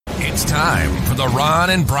It's time for the Ron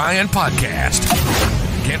and Brian podcast.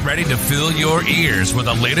 Get ready to fill your ears with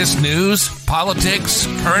the latest news, politics,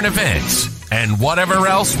 current events, and whatever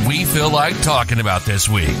else we feel like talking about this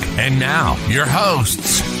week. And now, your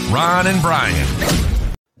hosts, Ron and Brian.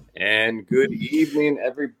 And good evening,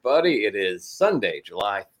 everybody. It is Sunday,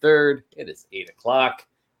 July 3rd. It is 8 o'clock.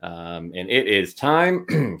 And it is time,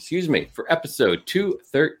 for episode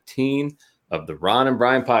 213 of the Ron and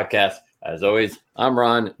Brian podcast. As always, I'm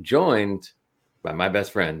Ron, joined by my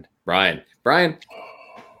best friend, Brian. Brian,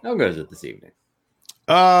 how goes it this evening?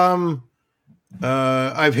 I've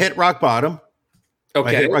hit rock bottom. Okay.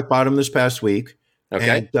 I hit rock bottom this past week.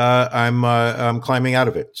 Okay. And I'm climbing out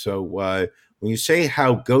of it. So when you say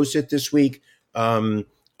how goes it this week, I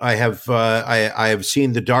have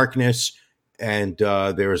seen the darkness, and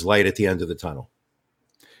there is light at the end of the tunnel.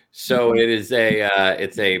 So it's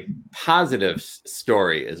a positive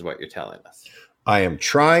story, is what you're telling us. I am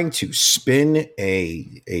trying to spin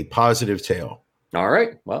a positive tale. All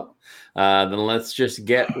right. Well, then let's just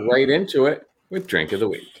get right into it with Drink of the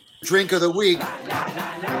Week. Drink of the week. Na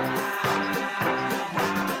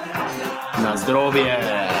zdrowie.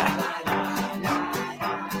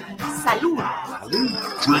 Salud.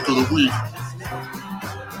 Drink of the week.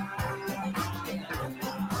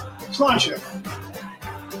 Pleasure.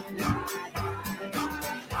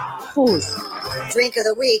 Fools. Drink of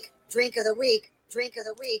the week. Drink of the week. Drink of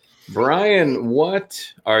the week. Brian, what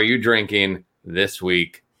are you drinking this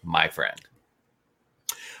week, my friend?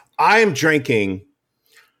 I am drinking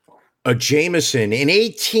a Jameson, an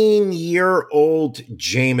 18-year-old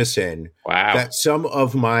Jameson. Wow. That some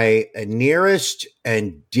of my nearest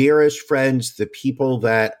and dearest friends, the people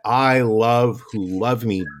that I love, who love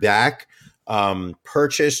me back,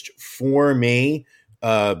 purchased for me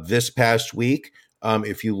this past week.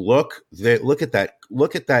 If you look at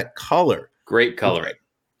that color. Great coloring.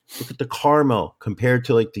 Look at the caramel compared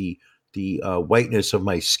to like the whiteness of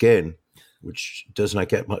my skin, which does not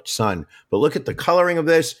get much sun. But look at the coloring of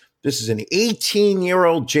this. This is an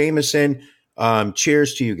 18-year-old Jameson.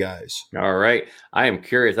 Cheers to you guys. All right. I am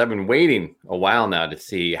curious. I've been waiting a while now to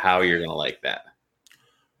see how you're going to like that.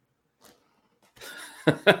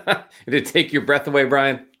 Did it take your breath away,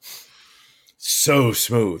 Brian? So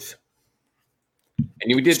smooth.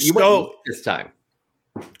 And you went this time.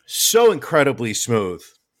 So incredibly smooth.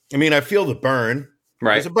 I mean, I feel the burn.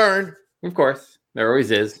 Right. There's a burn. Of course. There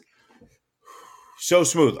always is. So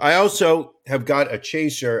smooth. I also have got a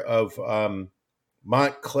chaser of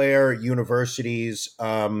Montclair University's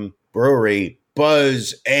brewery,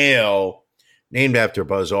 Buzz Ale, named after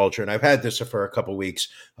Buzz Aldrin. I've had this for a couple weeks.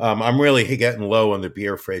 I'm really getting low on the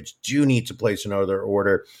beer fridge. Do need to place another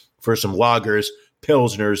order for some lagers,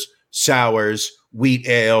 pilsners, sours, wheat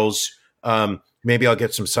ales. Maybe I'll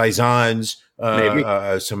get some saisons,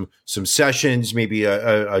 some sessions, maybe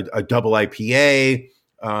a double IPA,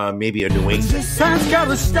 maybe a New England.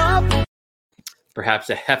 Perhaps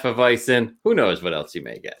a Hefeweizen. Who knows what else you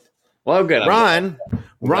may get? Well, good. Ron,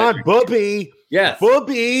 Bubby. Yes.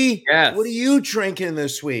 Bubby. Yes. What are you drinking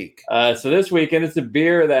this week? So this weekend, it's a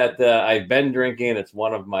beer that I've been drinking. It's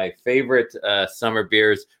one of my favorite summer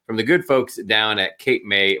beers from the good folks down at Cape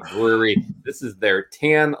May Brewery. This is their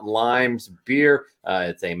Tan Limes beer.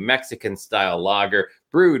 It's a Mexican-style lager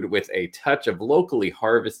brewed with a touch of locally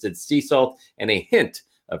harvested sea salt and a hint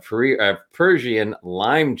of Persian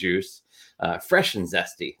lime juice. Fresh and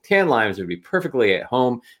zesty. Tan limes would be perfectly at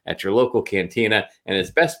home at your local cantina, and is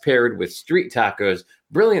best paired with street tacos,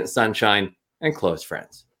 brilliant sunshine, and close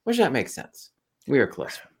friends. Which that makes sense. We are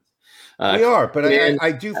close friends. We are, but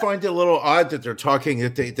I do find it a little odd that they're talking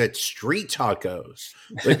that street tacos.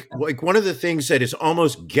 Like one of the things that is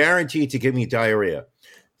almost guaranteed to give me diarrhea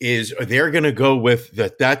is they're going to go with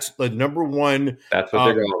that. That's the number one. That's what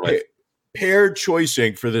they're going with. Paired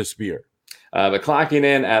choicing for this beer. But clocking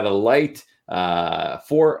in at a light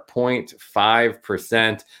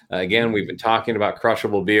 4.5%. Again, we've been talking about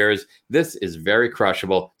crushable beers. This is very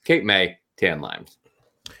crushable. Cape May Tan Limes.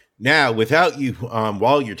 Now, without you,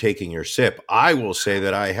 while you're taking your sip, I will say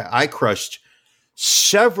that I crushed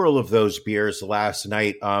several of those beers last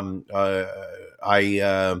night. I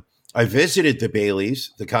visited the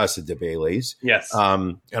Baileys, the Casa de Baileys. Yes.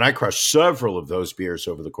 And I crushed several of those beers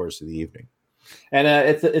over the course of the evening. And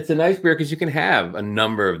it's a nice beer because you can have a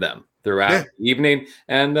number of them throughout the evening,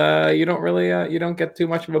 and you don't get too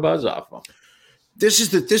much of a buzz off them. This is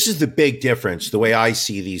the big difference. The way I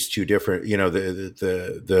see these two different,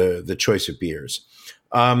 the choice of beers.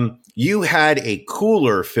 You had a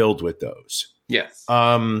cooler filled with those. Yes.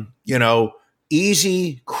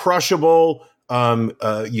 Easy, crushable.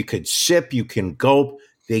 You could sip, you can gulp.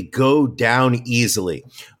 They go down easily.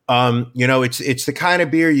 It's the kind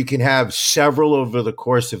of beer you can have several over the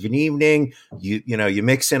course of an evening. You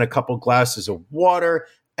mix in a couple glasses of water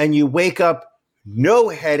and you wake up, no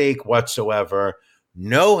headache whatsoever,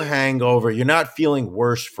 no hangover. You're not feeling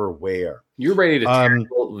worse for wear. You're ready to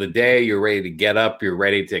tackle the day. You're ready to get up. You're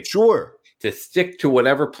ready to to stick to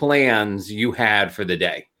whatever plans you had for the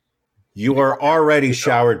day. You are already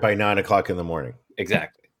showered by 9 o'clock in the morning.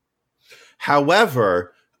 Exactly.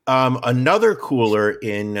 However, another cooler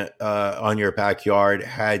on your backyard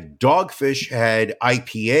had Dogfish Head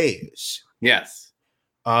IPAs. Yes.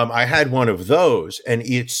 I had one of those, and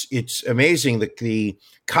it's amazing the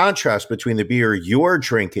contrast between the beer you're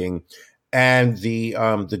drinking and the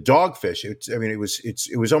Dogfish.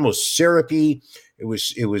 It was almost syrupy. It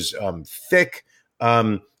was thick.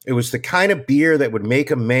 It was the kind of beer that would make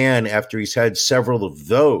a man, after he's had several of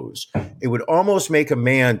those, it would almost make a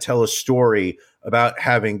man tell a story about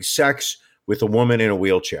having sex with a woman in a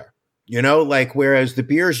wheelchair. Whereas the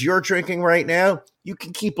beers you're drinking right now, you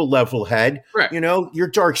can keep a level head. Right. Your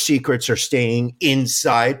dark secrets are staying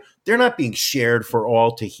inside. They're not being shared for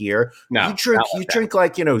all to hear. No, you drink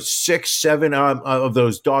 6, 7 of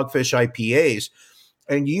those Dogfish IPAs,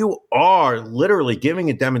 and you are literally giving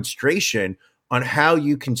a demonstration on how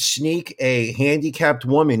you can sneak a handicapped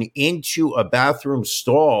woman into a bathroom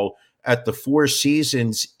stall at the Four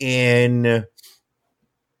Seasons in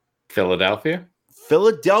Philadelphia,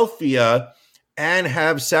 and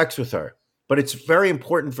have sex with her. But it's very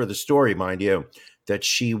important for the story, mind you, that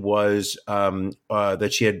she was that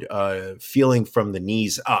she had feeling from the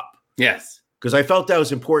knees up. Yes, because I felt that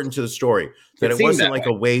was important to the story, that it wasn't like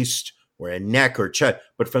way. a waist or a neck or chest,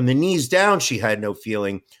 but from the knees down, she had no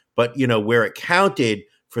feeling. But, where it counted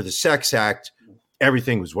for the sex act,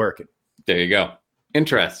 everything was working. There you go.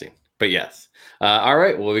 Interesting. But yes. All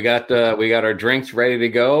right. Well, we got our drinks ready to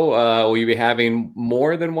go. Will you be having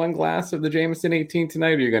more than one glass of the Jameson 18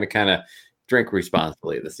 tonight, or you're going to kind of drink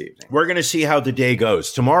responsibly this evening? We're going to see how the day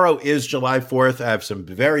goes. Tomorrow is July 4th. I have some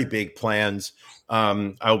very big plans.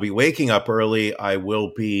 I'll be waking up early. I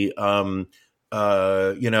will be,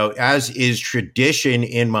 as is tradition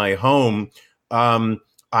in my home,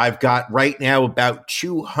 I've got right now about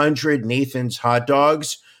 200 Nathan's hot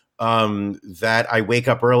dogs that I wake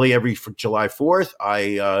up early for July 4th.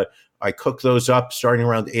 I cook those up starting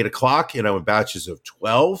around 8 o'clock, in batches of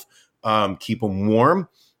 12, keep them warm,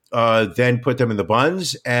 then put them in the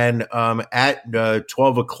buns. And at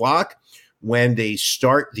 12 o'clock, when they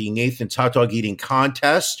start the Nathan's hot dog eating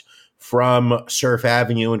contest from Surf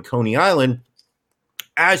Avenue in Coney Island,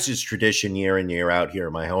 as is tradition year in, year out here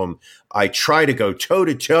in my home, I try to go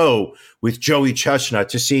toe-to-toe with Joey Chestnut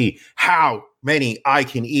to see how many I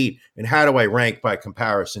can eat and how do I rank by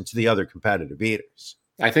comparison to the other competitive eaters.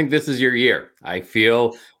 I think this is your year. I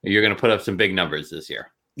feel you're going to put up some big numbers this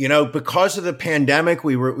year. Because of the pandemic,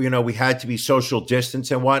 we had to be social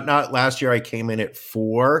distance and whatnot. Last year I came in at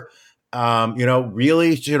 4. I've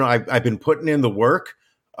been putting in the work.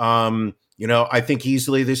 I think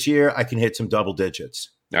easily this year I can hit some double digits.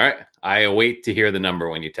 All right. I await to hear the number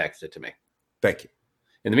when you text it to me. Thank you.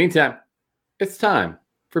 In the meantime, it's time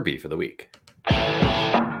for Beef of the Week.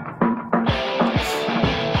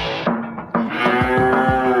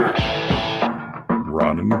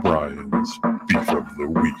 Ron and Brian's Beef of the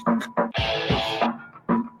Week.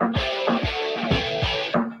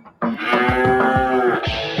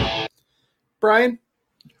 Brian,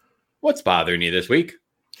 what's bothering you this week?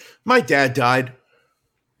 My dad died.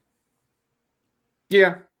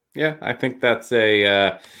 Yeah. I think that's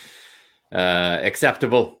a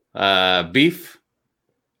acceptable beef.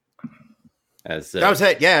 That was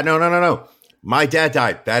it. Yeah, no. My dad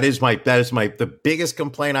died. That is the biggest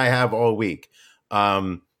complaint I have all week.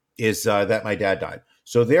 Is that my dad died.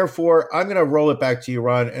 So therefore, I'm going to roll it back to you,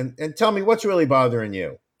 Ron, and tell me what's really bothering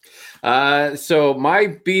you. So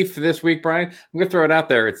my beef this week, Brian, I'm going to throw it out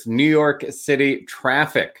there. It's New York City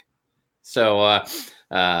traffic. So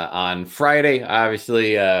on Friday,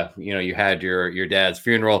 obviously, you had your dad's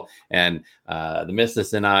funeral, and the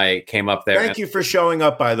missus and I came up there. Thank you for showing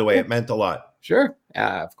up, by the way. It meant a lot. Sure.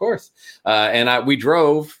 Of course. And we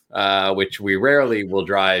drove, which we rarely will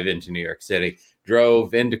drive into New York City,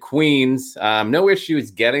 drove into Queens. No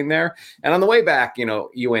issues getting there. And on the way back,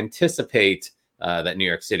 you anticipate that New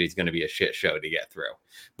York City is going to be a shit show to get through.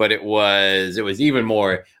 But it was even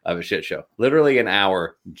more of a shit show. Literally an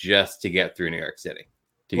hour just to get through New York City.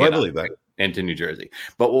 I believe that. Into New Jersey.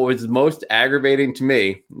 But what was most aggravating to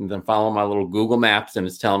me, I'm following my little Google Maps and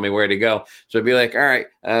it's telling me where to go. So I'd be like, all right,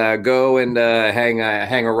 go and hang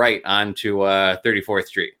a right onto 34th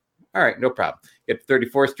Street. All right, no problem. Get to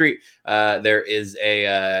 34th Street. There is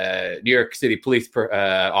a New York City police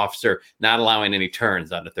officer not allowing any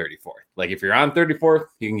turns onto 34th. Like if you're on 34th,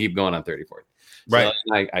 you can keep going on 34th. Right.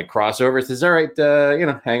 So I cross over. It says, all right,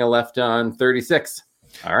 hang a left on 36.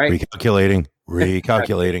 All right.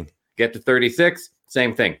 Recalculating. Get to 36.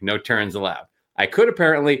 Same thing. No turns allowed. I could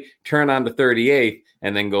apparently turn on to 38th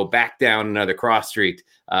and then go back down another cross street.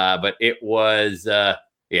 But it was,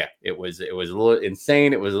 it was a little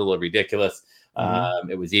insane. It was a little ridiculous.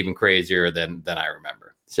 It was even crazier than I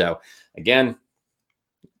remember. So again,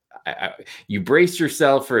 you brace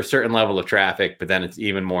yourself for a certain level of traffic, but then it's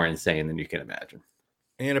even more insane than you can imagine.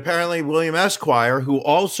 And apparently William Esquire, who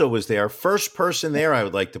also was there, first person there, I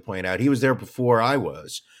would like to point out, he was there before I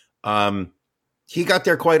was. He got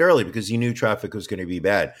there quite early because he knew traffic was going to be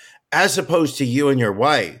bad, as opposed to you and your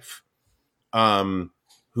wife,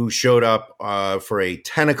 who showed up for a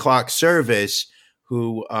 10 o'clock service,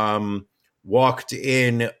 who walked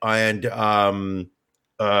in around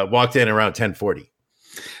 10:40.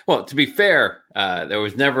 Well, to be fair, there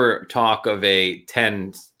was never talk of a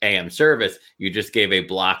 10 a.m. service. You just gave a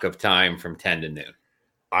block of time from 10 to noon.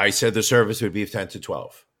 I said the service would be 10 to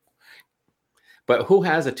 12. But who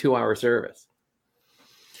has a 2-hour service?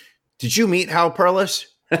 Did you meet Hal Perlis?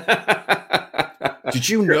 Did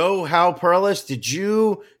you know Hal Perlis? Did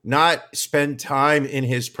you not spend time in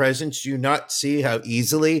his presence? Do you not see how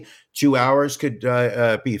easily 2 hours could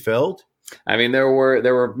be filled? I mean, there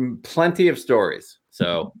were plenty of stories.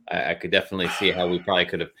 So I could definitely see how we probably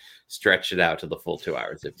could have stretched it out to the full 2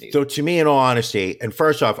 hours if needed. So to me, in all honesty, and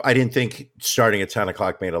first off, I didn't think starting at 10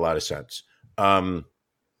 o'clock made a lot of sense.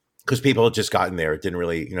 Because people had just gotten there. It didn't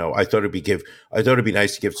really, I thought it'd be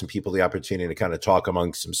nice to give some people the opportunity to kind of talk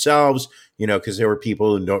amongst themselves, because there were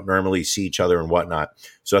people who don't normally see each other and whatnot.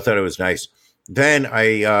 So I thought it was nice. Then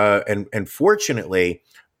and fortunately,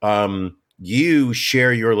 you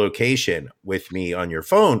share your location with me on your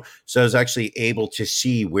phone. So I was actually able to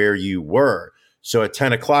see where you were. So at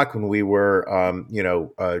 10 o'clock when we were,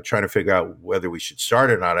 trying to figure out whether we should start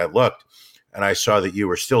or not, I looked and I saw that you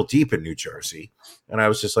were still deep in New Jersey. And I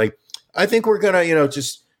was just like, I think we're going to,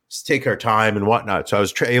 just take our time and whatnot. So I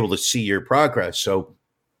was able to see your progress. So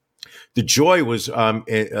the joy was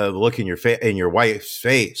look in your wife's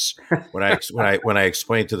face when I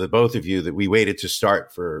explained to the both of you that we waited to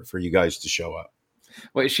start for you guys to show up.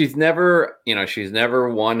 Well, she's never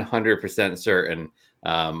 100% certain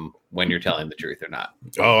when you're telling the truth or not.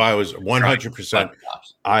 Oh, I was 100%.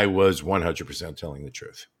 I was 100% telling the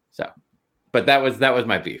truth. So, but that was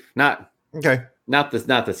my beef. Not the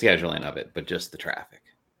scheduling of it, but just the traffic.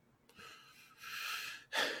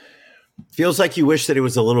 Feels like you wish that it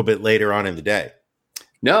was a little bit later on in the day.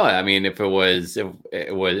 No, I mean, if it was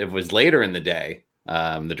later in the day,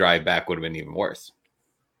 the drive back would have been even worse.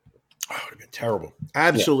 Oh, it would have been terrible.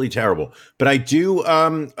 Absolutely terrible. But I do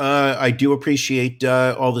appreciate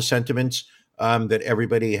all the sentiments that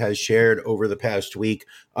everybody has shared over the past week.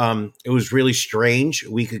 It was really strange.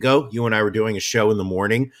 A week ago, you and I were doing a show in the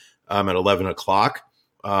morning at 11 o'clock.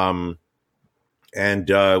 And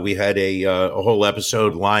we had a whole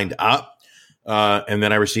episode lined up. And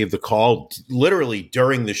then I received the call literally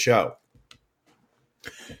during the show.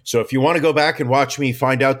 So if you want to go back and watch me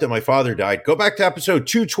find out that my father died, go back to episode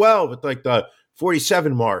 212 at like the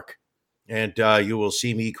 47 mark, and you will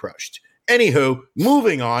see me crushed. Anywho,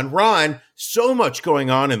 moving on. Ron, so much going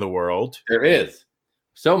on in the world. There is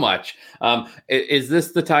so much. Is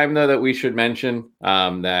this the time, though, that we should mention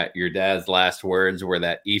that your dad's last words were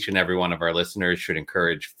that each and every one of our listeners should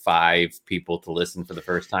encourage 5 people to listen for the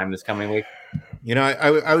first time this coming week?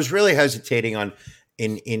 I was really hesitating on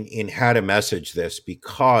in how to message this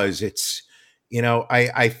because it's,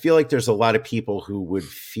 I feel like there's a lot of people who would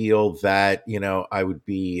feel that, I would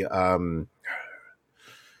be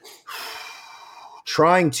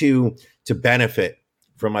trying to benefit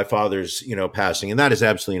from my father's, passing. And that is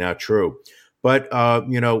absolutely not true. But,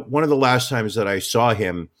 one of the last times that I saw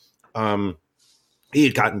him, he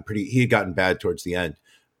had gotten bad towards the end.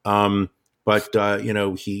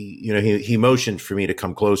 But he motioned for me to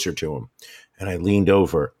come closer to him, and I leaned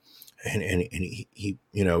over, and he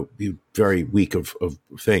very weak of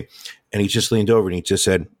thing, and he just leaned over and he just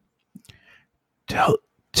said,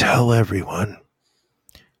 "Tell everyone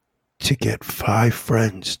to get 5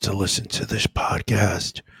 friends to listen to this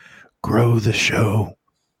podcast. Grow the show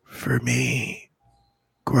for me.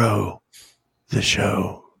 Grow the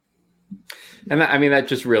show." And I mean, that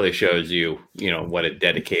just really shows you, what a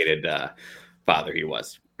dedicated father he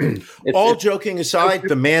was. All joking aside,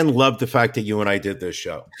 the man loved the fact that you and I did this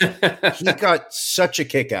show. He got such a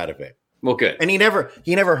kick out of it. Well, good. And he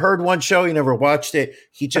never heard one show. He never watched it.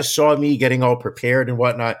 He just saw me getting all prepared and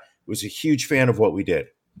whatnot. Was a huge fan of what we did.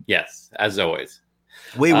 Yes, as always.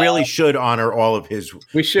 We really should honor all of his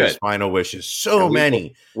final wishes. So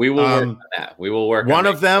many. We will work on that. We will work one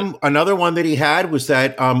on of them. Another one that he had was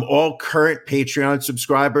that all current Patreon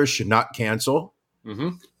subscribers should not cancel.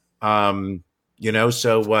 Mm-hmm.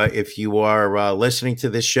 So if you are listening to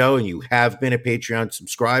this show and you have been a Patreon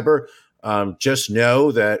subscriber, just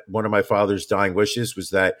know that one of my father's dying wishes was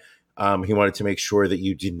that he wanted to make sure that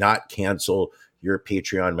you did not cancel your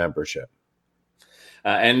Patreon membership.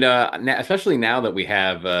 Especially now that we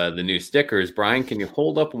have the new stickers, Brian, can you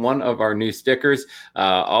hold up one of our new stickers?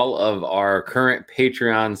 All of our current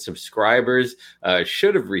Patreon subscribers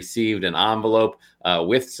should have received an envelope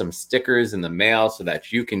with some stickers in the mail so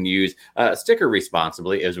that you can use sticker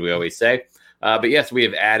responsibly, as we always say. But yes, we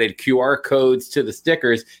have added QR codes to the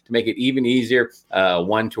stickers to make it even easier,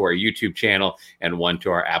 one to our YouTube channel and one to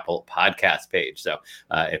our Apple podcast page. So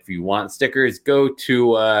if you want stickers, go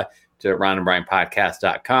to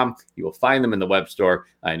ronandbrianpodcast.com. You will find them in the web store,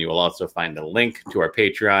 and you will also find the link to our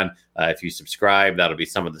Patreon. If you subscribe, that'll be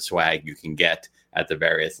some of the swag you can get at the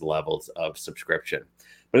various levels of subscription.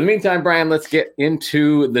 But in the meantime, Brian, let's get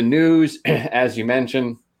into the news. As you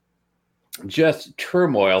mentioned, just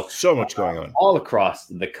turmoil. So much going on all across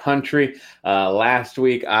the country. Last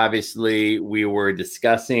week, obviously, we were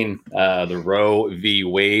discussing the Roe v.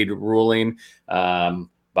 Wade ruling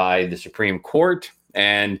by the Supreme Court.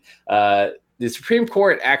 And the Supreme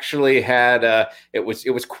Court actually had it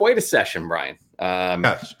was quite a session, Brian.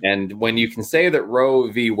 Yes. And when you can say that Roe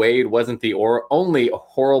v. Wade wasn't the only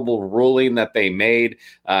horrible ruling that they made,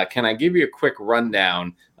 can I give you a quick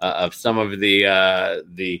rundown of some of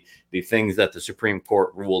the things that the Supreme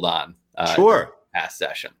Court ruled on? Sure. Past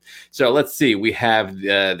session. So let's see. We have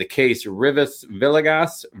the case Rivas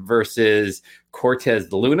Villegas versus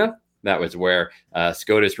Cortez Luna. That was where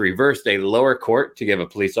SCOTUS reversed a lower court to give a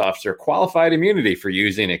police officer qualified immunity for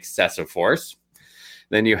using excessive force.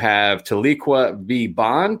 Then you have Taliqua v.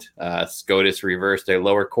 Bond. SCOTUS reversed a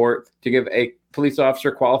lower court to give a police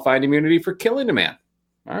officer qualified immunity for killing a man.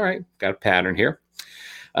 All right, got a pattern here.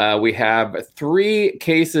 We have 3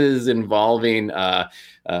 cases involving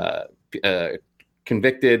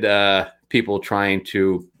convicted people trying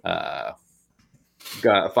to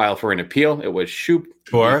file for an appeal. It was Shoup v.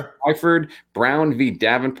 Twyford, Brown v.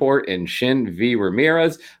 Davenport, and Shin v.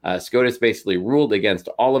 Ramirez. SCOTUS basically ruled against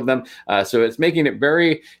all of them. So it's making it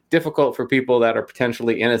very difficult for people that are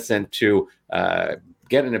potentially innocent to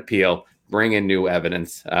get an appeal, bring in new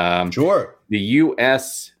evidence. Sure. The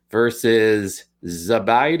U.S. versus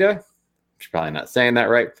Zubaydah. I'm probably not saying that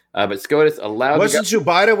right. But SCOTUS allowed... Wasn't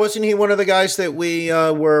Zubaydah, wasn't he one of the guys that we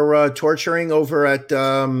were torturing over at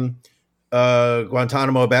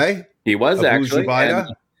Guantanamo Bay? He was actually.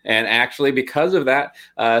 And actually, because of that,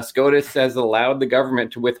 SCOTUS has allowed the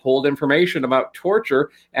government to withhold information about torture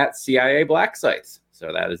at CIA black sites.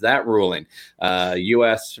 So that is that ruling.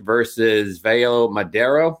 U.S. versus Valle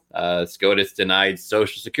Madero. SCOTUS denied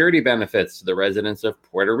Social Security benefits to the residents of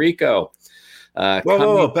Puerto Rico.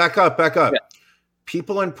 Whoa, back up. Yeah.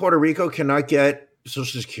 People in Puerto Rico cannot get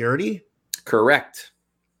Social Security? Correct.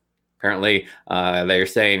 Apparently, they're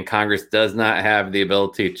saying Congress does not have the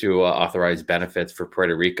ability to authorize benefits for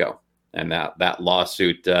Puerto Rico. And that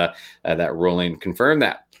lawsuit, that ruling confirmed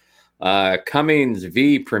that. Cummings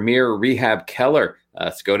v. Premier Rehab Keller.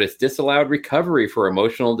 SCOTUS disallowed recovery for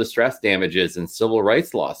emotional distress damages in civil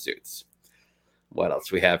rights lawsuits. What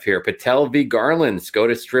else we have here? Patel v. Garland.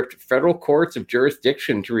 SCOTUS stripped federal courts of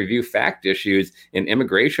jurisdiction to review fact issues in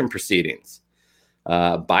immigration proceedings.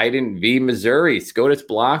 Biden v. Missouri. SCOTUS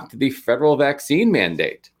blocked the federal vaccine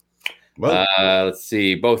mandate. Let's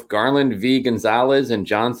see. Both Garland v. Gonzalez and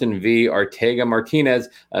Johnson v. Ortega Martinez.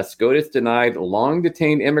 SCOTUS denied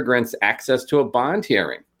long-detained immigrants access to a bond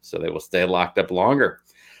hearing, so they will stay locked up longer.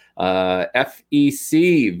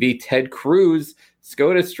 FEC v. Ted Cruz.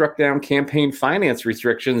 SCOTUS struck down campaign finance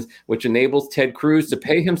restrictions, which enables Ted Cruz to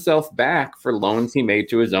pay himself back for loans he made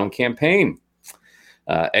to his own campaign.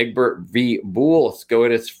 Egbert v. Boole.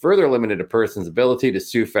 SCOTUS further limited a person's ability to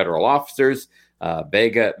sue federal officers.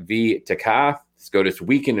 Vega v. Takah. SCOTUS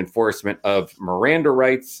weakened enforcement of Miranda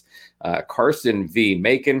rights. Carson v.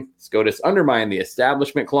 Macon. SCOTUS undermined the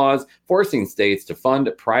Establishment Clause, forcing states to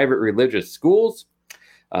fund private religious schools.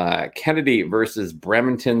 Kennedy versus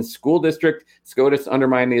Bremerton School District. SCOTUS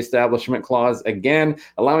undermined the Establishment Clause again,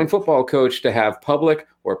 allowing football coach to have public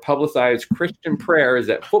or publicized Christian prayers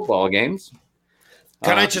at football games.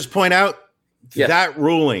 Can I just point out yes. that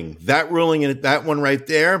ruling and that one right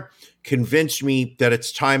there convinced me that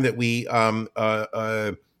it's time that we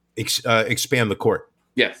expand the court.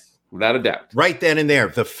 Yes, without a doubt. Right then and there.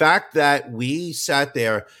 The fact that we sat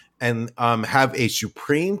there and have a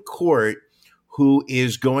Supreme Court who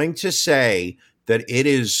is going to say that it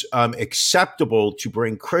is acceptable to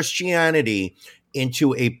bring Christianity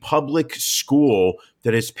into a public school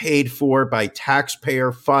that is paid for by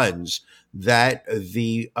taxpayer funds, that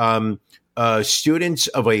the students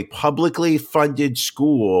of a publicly funded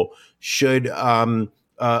school should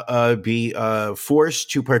be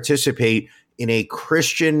forced to participate in a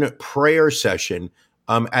Christian prayer session.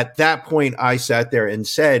 At that point, I sat there and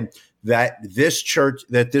said that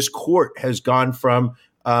this court has gone from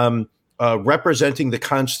representing the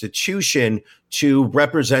Constitution to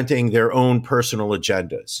representing their own personal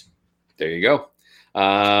agendas. There you go.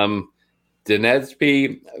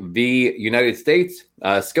 Dinesby v. United States.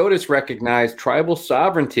 SCOTUS recognized tribal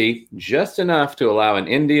sovereignty just enough to allow an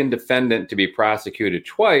Indian defendant to be prosecuted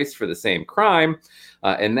twice for the same crime.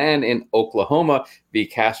 And then in Oklahoma v.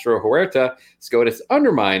 Castro Huerta, SCOTUS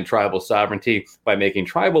undermined tribal sovereignty by making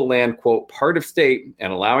tribal land, quote, part of state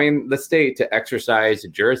and allowing the state to exercise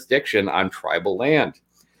jurisdiction on tribal land.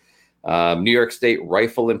 New York State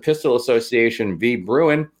Rifle and Pistol Association v.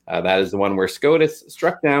 Bruin. That is the one where SCOTUS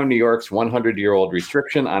struck down New York's 100-year-old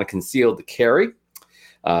restriction on concealed carry.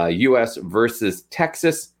 U.S. versus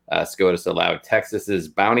Texas. SCOTUS allowed Texas's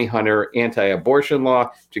bounty hunter anti-abortion law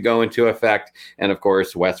to go into effect. And, of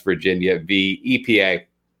course, West Virginia v. EPA,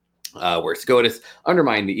 where SCOTUS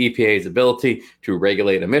undermined the EPA's ability to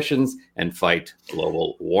regulate emissions and fight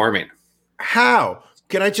global warming. How?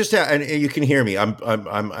 Can I just and you can hear me? I'm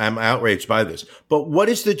outraged by this. But what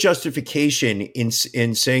is the justification in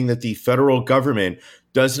saying that the federal government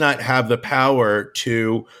does not have the power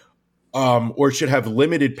to, or should have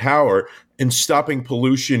limited power in stopping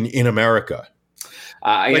pollution in America?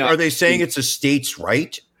 Are they saying it's a state's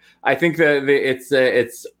right? I think that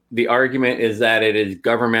it's the argument is that it is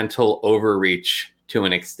governmental overreach to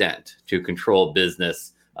an extent to control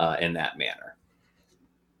business in that manner.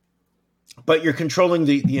 But you're controlling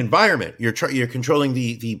the environment. You're controlling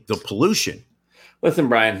the pollution. Listen,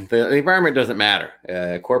 Brian, the environment doesn't matter.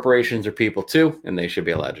 Corporations are people too, and they should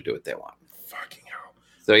be allowed to do what they want. Fucking hell.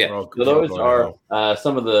 So yeah, so those are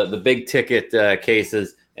some of the big ticket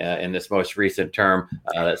cases in this most recent term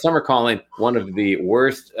that some are calling one of the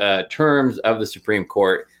worst terms of the Supreme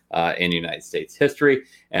Court in United States history,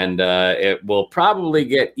 and it will probably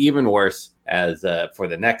get even worse as for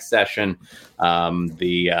the next session.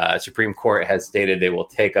 The Supreme Court has stated they will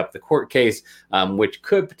take up the court case, which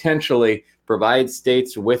could potentially provide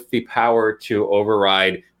states with the power to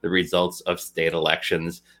override the results of state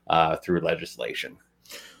elections through legislation.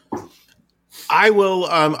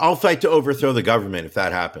 I'll fight to overthrow the government if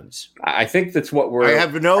that happens. I think that's what I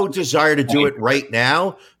have no desire to do it right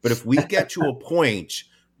now, but if we get to a point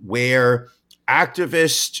where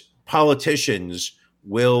activist politicians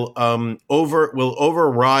will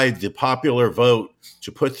override the popular vote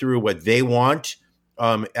to put through what they want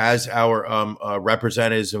as our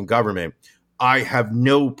representatives in government, I have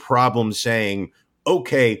no problem saying,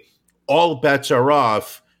 okay, all bets are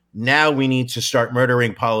off. Now we need to start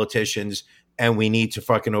murdering politicians and we need to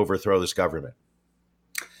fucking overthrow this government.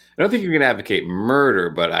 I don't think you can advocate murder,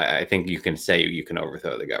 but I think you can say you can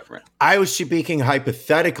overthrow the government. I was speaking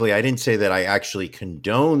hypothetically. I didn't say that I actually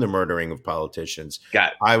condone the murdering of politicians.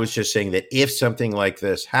 Got it. I was just saying that if something like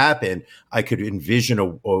this happened, I could envision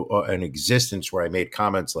an existence where I made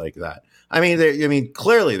comments like that. I mean,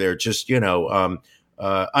 clearly they're just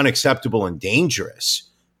unacceptable and dangerous.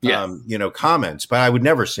 Yes. Comments, but I would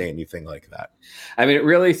never say anything like that. I mean, it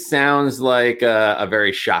really sounds like a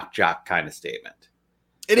very shock jock kind of statement.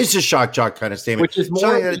 It is a shock jock kind of statement, which is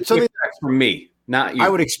more something from me, not you. I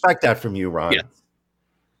would expect that from you, Ron. Yes.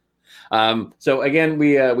 So again,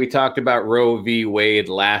 we talked about Roe v. Wade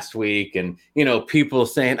last week, and people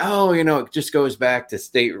saying, it just goes back to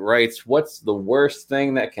state rights. What's the worst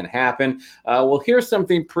thing that can happen? Well, here's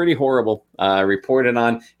something pretty horrible reported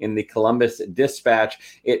on in the Columbus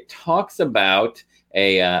Dispatch. It talks about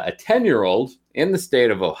a 10-year-old in the state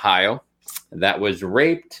of Ohio that was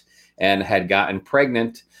raped and had gotten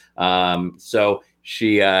pregnant. So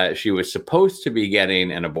she was supposed to be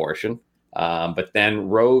getting an abortion. But then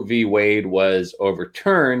Roe v. Wade was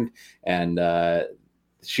overturned, and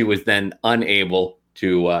she was then unable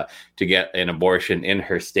to get an abortion in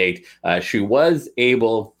her state. She was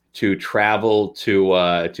able to travel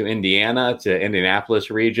to Indiana, to Indianapolis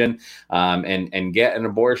region, and get an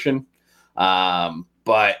abortion.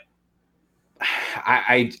 But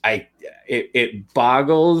it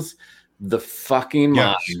boggles the fucking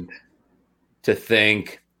mind to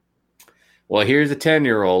think, well, here's a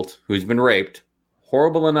 10-year-old who's been raped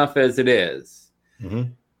horrible enough as it is,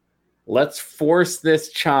 Mm-hmm. let's force this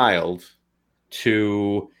child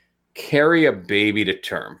to carry a baby to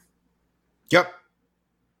term. Yep.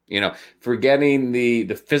 Forgetting the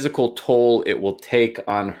physical toll it will take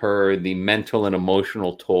on her, the mental and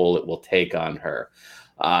emotional toll it will take on her.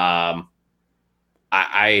 And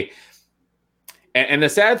the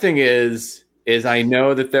sad thing is I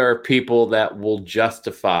know that there are people that will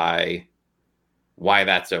justify why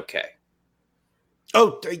that's okay.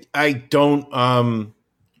 Oh, I don't.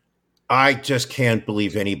 I just can't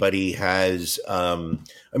believe anybody has. I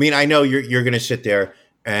mean, I know you're going to sit there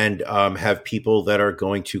and have people that are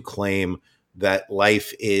going to claim that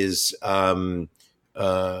life is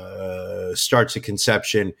starts at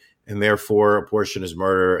conception, and therefore abortion is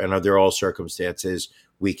murder, and under all circumstances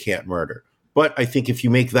we can't murder. But I think if you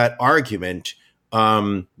make that argument,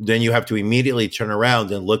 then you have to immediately turn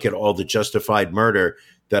around and look at all the justified murder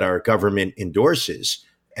that our government endorses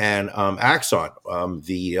and acts on.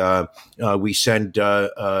 We send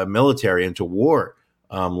military into war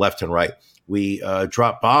left and right. We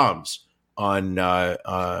drop bombs on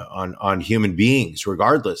human beings,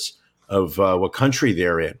 regardless of what country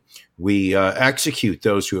they're in. We execute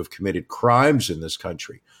those who have committed crimes in this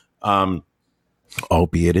country.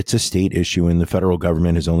 Albeit it's a state issue, and the federal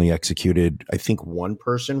government has only executed, I think, one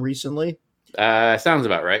person recently. Sounds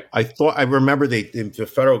about right. I remember the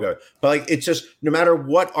federal government, but like, it's just, no matter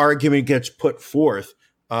what argument gets put forth,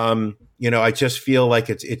 I just feel like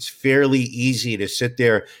it's fairly easy to sit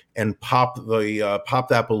there and pop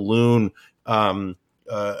that balloon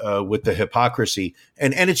with the hypocrisy,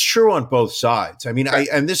 and it's true on both sides. I mean,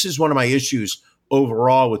 and this is one of my issues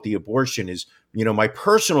overall with the abortion is, my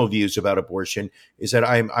personal views about abortion is that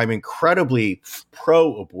I'm incredibly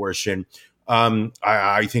pro-abortion.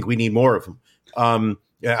 I think we need more of them.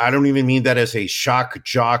 I don't even mean that as a shock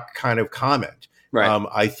jock kind of comment. Right.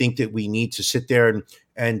 I think that we need to sit there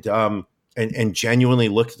and genuinely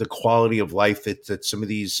look at the quality of life that some of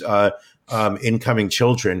these incoming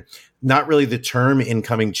children. Not really the term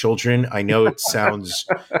incoming children. I know it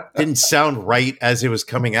didn't sound right as it was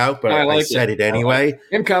coming out, but I said it anyway.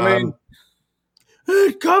 Incoming.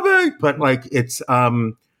 Coming, but like it's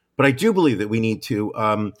but I do believe that we need to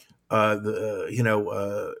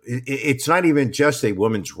it's not even just a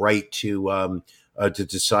woman's right to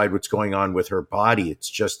decide what's going on with her body.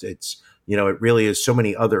 It's it really is so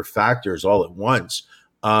many other factors all at once.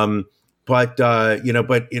 But at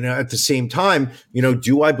the same time,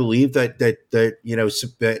 do I believe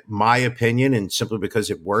that my opinion, and simply because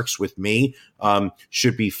it works with me,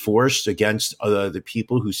 should be forced against the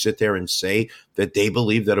people who sit there and say that they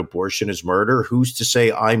believe that abortion is murder? Who's to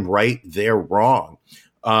say I'm right, they're wrong?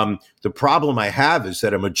 The problem I have is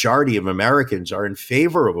that a majority of Americans are in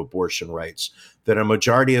favor of abortion rights, that a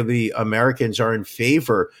majority of the Americans are in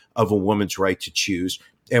favor of a woman's right to choose.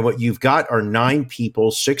 And what you've got are 9 people,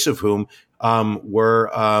 6 of whom were,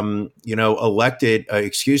 elected,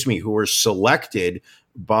 who were selected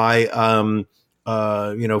by,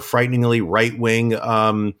 frighteningly right-wing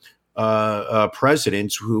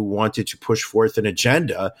presidents who wanted to push forth an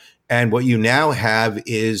agenda. And what you now have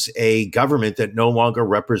is a government that no longer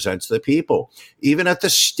represents the people. Even at the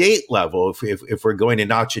state level, if we're going to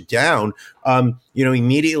notch it down,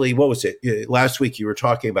 immediately, what was it? Last week you were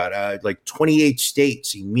talking about like 28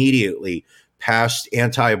 states immediately passed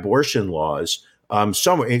anti-abortion laws,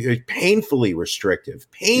 painfully restrictive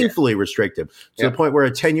to the point where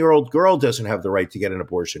a 10-year-old girl doesn't have the right to get an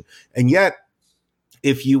abortion. And yet,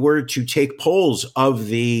 if you were to take polls of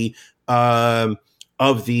the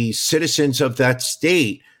citizens of that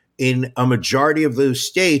state, in a majority of those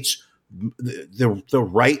states, the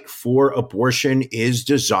right for abortion is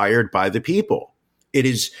desired by the people. It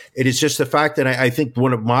is just the fact that I think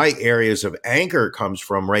one of my areas of anger comes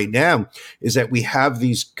from right now is that we have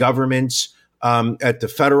these governments at the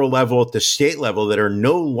federal level, at the state level, that are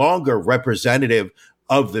no longer representative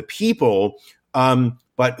of the people,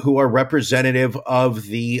 but who are representative of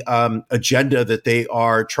the agenda that they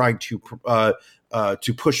are trying to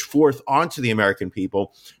push forth onto the American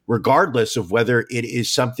people, regardless of whether it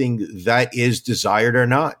is something that is desired or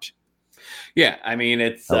not. Yeah, I mean,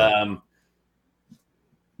 it's and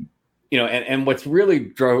what's really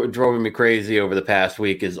drove me crazy over the past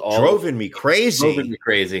week is drove me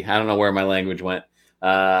crazy. I don't know where my language went.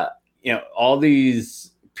 All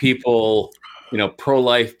these people,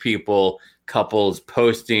 pro-life people, couples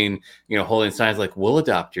posting, holding signs like, "We'll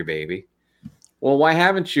adopt your baby." Well, why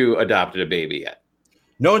haven't you adopted a baby yet?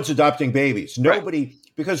 No one's adopting babies. Nobody, right.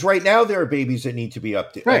 Because right now there are babies that need to be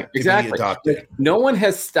exactly. Be adopted. No one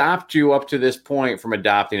has stopped you up to this point from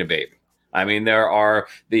adopting a baby. I mean, there are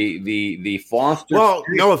the foster. Well,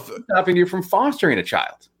 no, stopping you from fostering a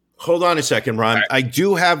child. Hold on a second, Ron. Right. I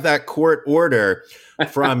do have that court order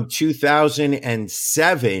from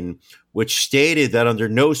 2007, which stated that under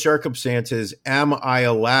no circumstances am I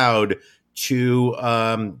allowed to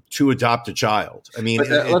adopt a child. I mean,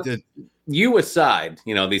 you aside,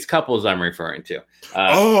 these couples I'm referring to. Could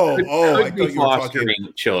I be thought you were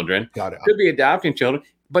fostering children. Got it. Could be adopting children,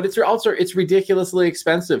 but it's ridiculously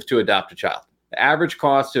expensive to adopt a child. The average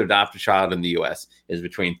cost to adopt a child in the U.S. is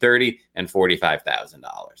between $30,000 and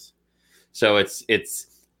 $45,000. So it's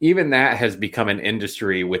even that has become an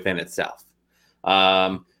industry within itself.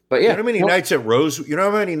 But yeah, you know how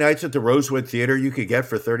many nights at the Rosewood Theater you could get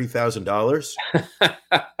for $30,000?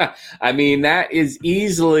 I mean, that is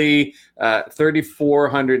easily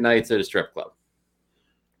 3,400 nights at a strip club,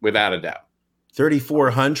 without a doubt.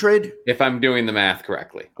 3,400? If I'm doing the math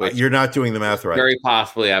correctly. You're not doing the math right. Very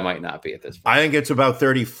possibly I might not be at this point. I think it's about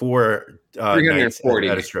 34 nights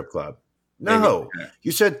at a strip club. No, maybe.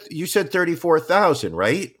 you said 34,000,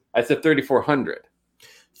 right? I said 3,400.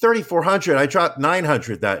 3,400. I dropped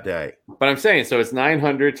 900 that day. But I'm saying, so it's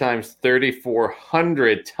 900 times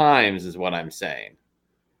 3,400 times is what I'm saying.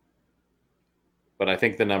 But I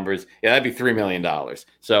think the numbers, that'd be $3 million.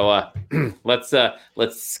 So let's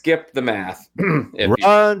skip the math.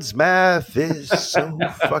 Ron's math is so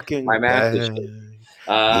fucking my math bad.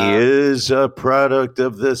 He is a product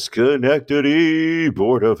of the Schenectady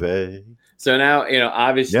Board of Ed. So now,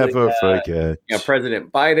 obviously, never forget.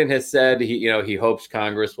 President Biden has said he hopes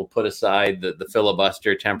Congress will put aside the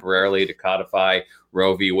filibuster temporarily to codify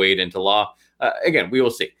Roe v. Wade into law. Again, we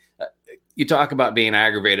will see. You talk about being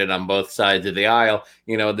aggravated on both sides of the aisle.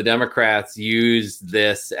 The Democrats use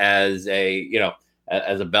this as a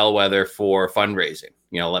bellwether for fundraising.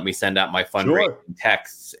 Let me send out my fundraising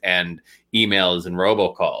texts and emails and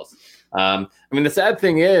robocalls. I mean, the sad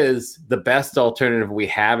thing is the best alternative we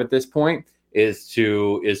have at this point is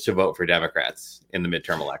to vote for Democrats in the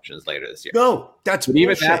midterm elections later this year. No, that's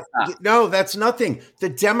bullshit. No, that's nothing. The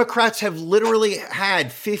Democrats have literally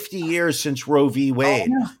had 50 years since Roe v. Wade.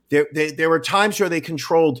 Oh, yeah. There were times where they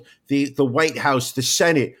controlled the White House, the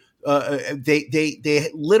Senate. They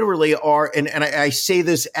literally are, and I say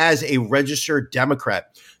this as a registered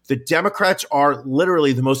Democrat. The Democrats are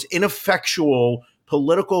literally the most ineffectual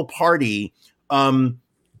political party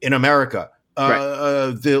in America.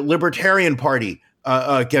 Right. The Libertarian Party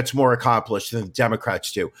gets more accomplished than the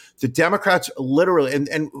Democrats do. The Democrats literally,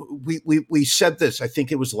 and we said this, I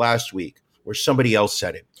think it was last week, or somebody else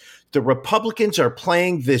said it. The Republicans are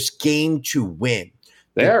playing this game to win.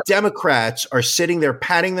 The Democrats are sitting there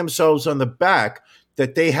patting themselves on the back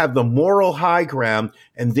that they have the moral high ground,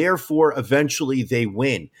 and therefore eventually they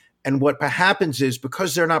win. And what happens is,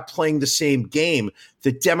 because they're not playing the same game,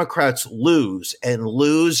 the Democrats lose and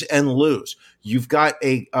lose and lose. You've got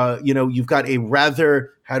a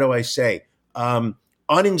rather, how do I say,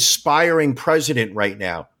 uninspiring president right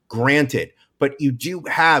now, granted. But you do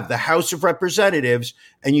have the House of Representatives,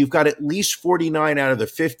 and you've got at least 49 out of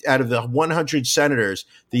the 100 senators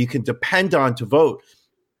that you can depend on to vote.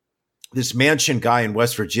 This Manchin guy in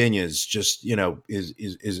West Virginia is just,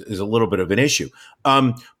 is a little bit of an issue.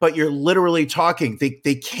 But you're literally talking,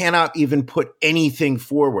 they cannot even put anything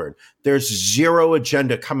forward. There's zero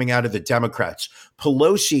agenda coming out of the Democrats.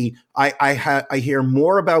 Pelosi, I hear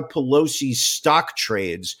more about Pelosi's stock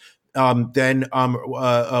trades than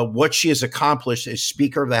what she has accomplished as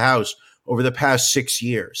Speaker of the House over the past 6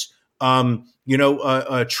 years.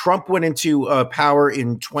 Trump went into power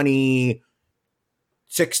in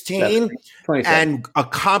 2016 and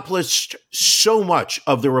accomplished so much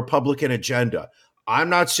of the Republican agenda. I'm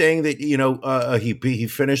not saying that, he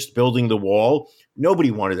finished building the wall.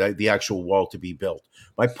 Nobody wanted the actual wall to be built.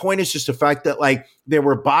 My point is just the fact that, there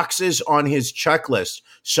were boxes on his checklist,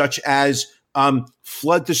 such as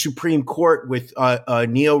flood the Supreme Court with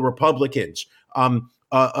neo-Republicans,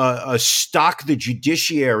 stock the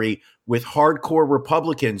judiciary with hardcore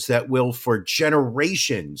Republicans that will, for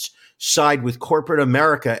generations, side with corporate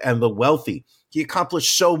America and the wealthy. He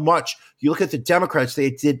accomplished so much. You look at the Democrats;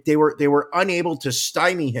 they were unable to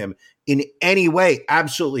stymie him in any way.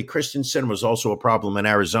 Absolutely, Kristen Sinema was also a problem in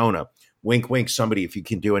Arizona. Wink, wink. Somebody, if you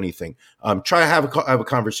can do anything, try to have a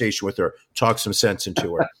conversation with her, talk some sense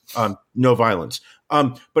into her. No violence.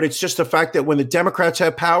 But it's just the fact that when the Democrats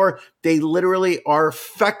have power, they literally are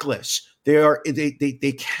feckless.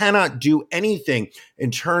 They cannot do anything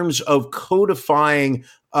in terms of codifying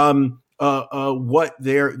what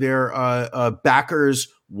their backers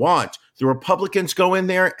want. The Republicans go in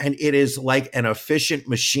there, and it is like an efficient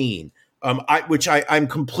machine, which I'm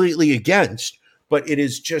completely against. but it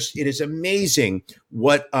is amazing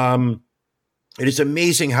what it is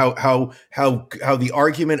amazing how the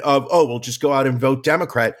argument of, oh, we'll just go out and vote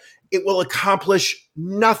Democrat, it will accomplish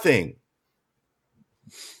nothing.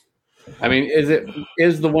 I mean,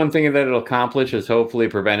 is the one thing that it'll accomplish is hopefully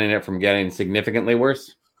preventing it from getting significantly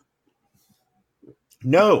worse?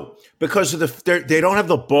 No, because they don't have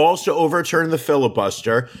the balls to overturn the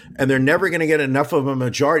filibuster, and they're never going to get enough of a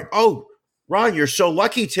majority. Oh, Ron, you're so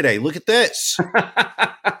lucky today. Look at this.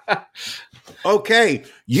 Okay,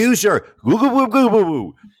 user,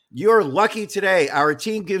 you're lucky today. Our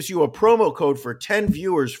team gives you a promo code for 10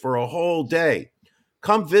 viewers for a whole day.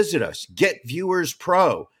 Come visit us. Get Viewers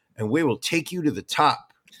Pro, and we will take you to the top.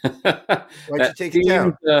 Why'd you take it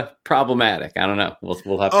down? Problematic. I don't know.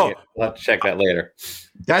 We'll have to check that later.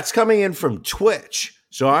 That's coming in from Twitch.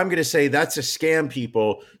 So I'm going to say that's a scam,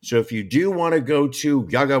 people. So if you do want to go to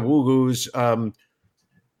Yaga Wugu's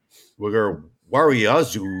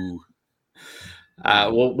Wariazu,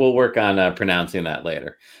 we'll work on pronouncing that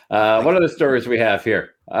later. What other stories we have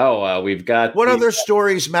here? We've got other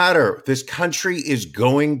stories matter? This country is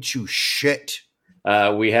going to shit.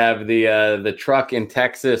 We have the truck in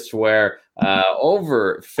Texas where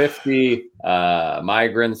over 50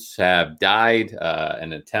 migrants have died in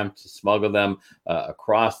an attempt to smuggle them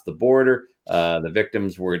across the border. The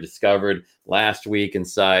victims were discovered last week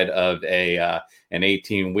inside of an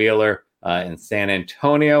 18-wheeler in San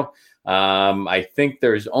Antonio. I think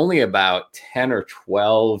there's only about 10 or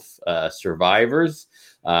 12 survivors.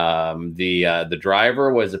 The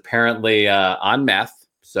driver was apparently on meth.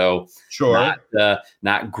 So sure,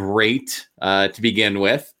 not great to begin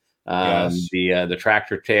with. Yes. The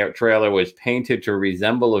tractor trailer was painted to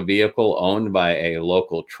resemble a vehicle owned by a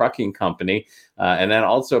local trucking company, and then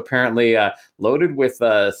also apparently loaded with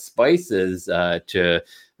spices to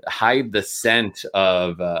hide the scent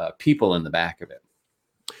of people in the back of it.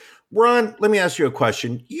 Ron, let me ask you a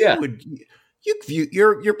question. You're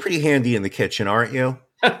pretty handy in the kitchen, aren't you?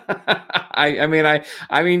 I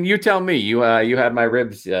mean, you tell me. You had my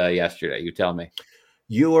ribs yesterday. You tell me.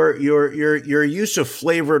 Your use of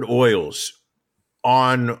flavored oils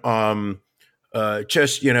on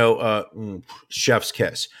chef's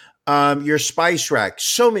kiss. Your spice rack,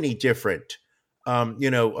 so many different.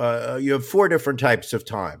 You have 4 different types of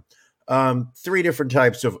thyme, 3 different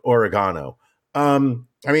types of oregano.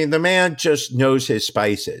 The man just knows his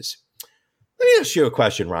spices. Let me ask you a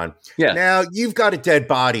question, Ron. Yeah. Now you've got a dead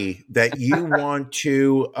body that you want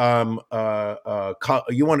to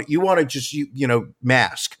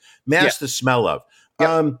mask the smell of.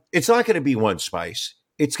 Yep. It's not going to be one spice.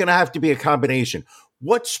 It's going to have to be a combination.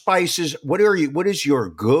 What spices? What is your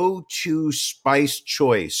go-to spice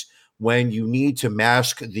choice when you need to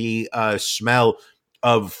mask the smell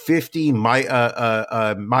of 50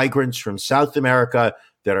 migrants from South America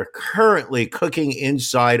that are currently cooking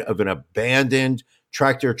inside of an abandoned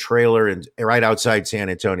tractor trailer right outside San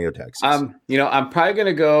Antonio, Texas? I'm probably going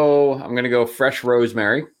to go. I'm going to go fresh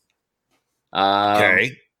rosemary.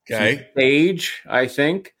 Okay. Sage, I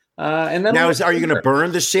think. And then now, are you going to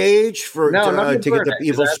burn the sage to get the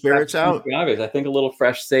evil spirits out? Obvious. I think a little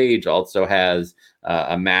fresh sage also has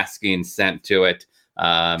a masking scent to it.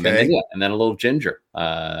 And then a little ginger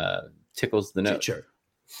tickles the nose. Ginger.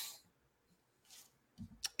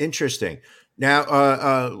 Interesting. Now,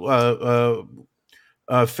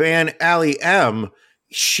 fan Allie M,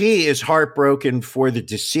 she is heartbroken for the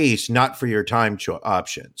deceased, not for your time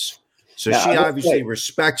options. So she obviously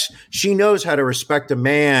she knows how to respect a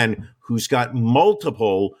man who's got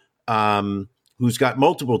multiple types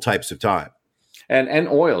of time. And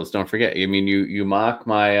oils, don't forget. I mean, you mock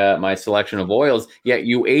my selection of oils, yet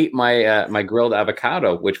you ate my grilled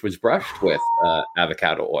avocado, which was brushed with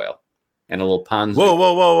avocado oil and a little ponzu.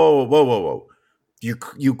 Whoa!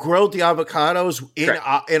 You grilled the avocados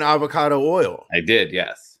in avocado oil. I did,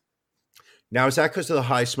 yes. Now, is that because of the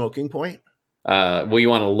high smoking point? Well, you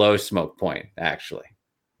want a low smoke point, actually,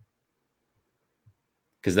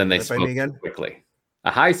 because then they smoke quickly.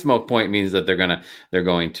 A high smoke point means that they're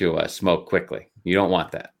going to smoke quickly. You don't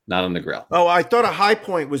want that. Not on the grill. Oh, I thought a high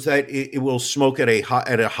point was that it will smoke at a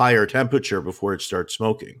higher temperature before it starts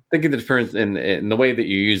smoking. I think the difference in the way that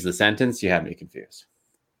you use the sentence, you have me confused.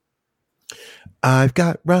 I've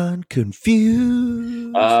got Ron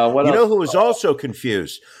confused. What else? Who was also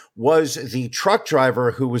confused was the truck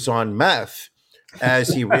driver who was on meth as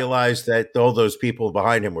he realized that all those people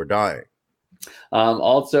behind him were dying.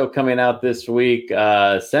 Also coming out this week,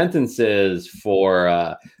 sentences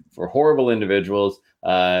for horrible individuals.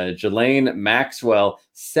 Ghislaine Maxwell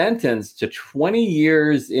sentenced to 20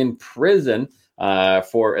 years in prison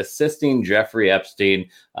for assisting Jeffrey Epstein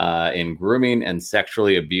in grooming and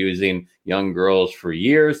sexually abusing young girls for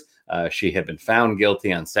years. She had been found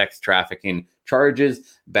guilty on sex trafficking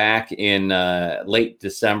charges back in late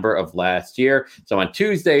December of last year. So on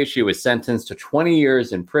Tuesday, she was sentenced to 20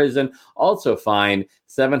 years in prison, also fined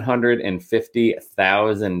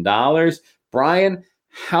 $750,000. Brian,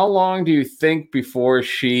 how long do you think before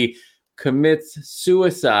she commits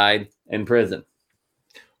suicide in prison?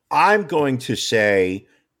 I'm going to say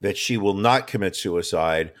that she will not commit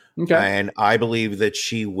suicide. Okay. And I believe that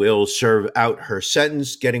she will serve out her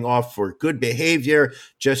sentence, getting off for good behavior,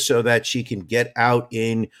 just so that she can get out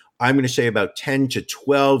in, I'm going to say, about 10 to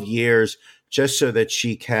 12 years, just so that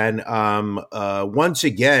she can once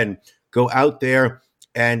again go out there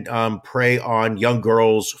and prey on young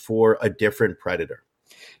girls for a different predator.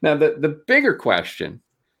 Now, the bigger question,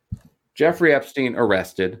 Jeffrey Epstein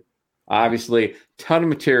arrested. Obviously, ton of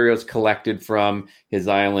materials collected from his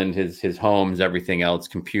island, his homes, everything else,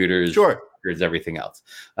 computers, Sure, records, everything else.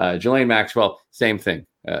 Ghislaine Maxwell, same thing,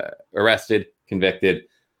 arrested, convicted.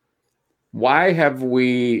 Why have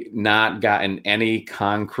we not gotten any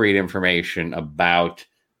concrete information about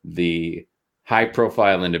the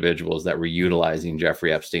high-profile individuals that were utilizing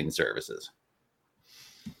Jeffrey Epstein's services?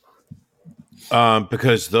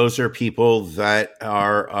 because those are people that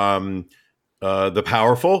are the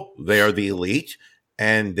powerful. They are the elite,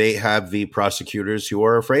 and they have the prosecutors who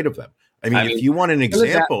are afraid of them. I mean, if you want an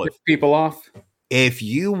example, people off. If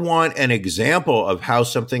you want an example of how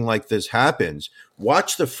something like this happens,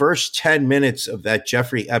 watch the first 10 minutes of that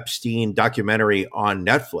Jeffrey Epstein documentary on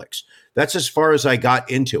Netflix. That's as far as I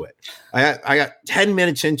got into it. I got 10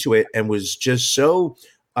 minutes into it and was just so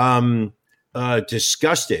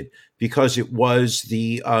disgusted because it was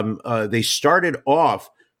they started off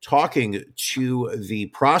talking to the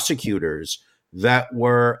prosecutors that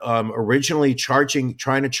were originally trying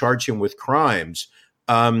to charge him with crimes,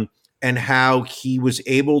 and how he was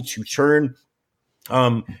able to turn,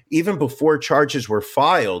 even before charges were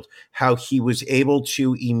filed, how he was able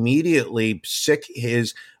to immediately sick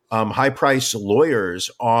his high-priced lawyers,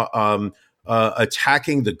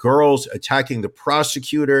 attacking the girls, attacking the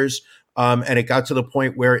prosecutors, and it got to the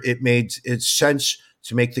point where it made sense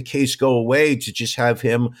to make the case go away, to just have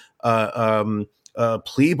him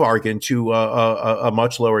plea bargain to a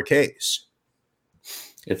much lower case.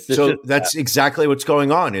 That's exactly what's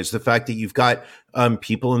going on, is the fact that you've got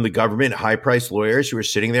people in the government, high-priced lawyers, who are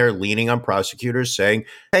sitting there leaning on prosecutors saying,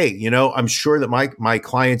 hey, I'm sure that my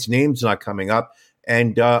client's name's not coming up,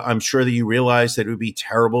 and I'm sure that you realize that it would be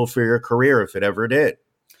terrible for your career if it ever did.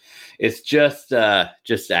 It's just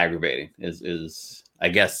aggravating is I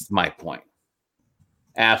guess my point.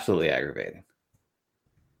 Absolutely aggravating.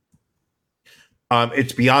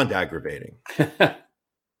 It's beyond aggravating.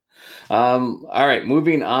 All right,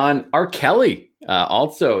 moving on. R. Kelly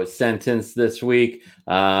also sentenced this week.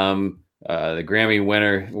 The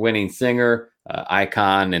Grammy winning singer,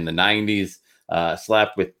 icon in the 90s,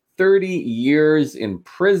 slapped with 30 years in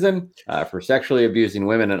prison for sexually abusing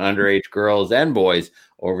women and underage girls and boys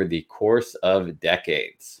over the course of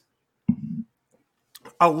decades.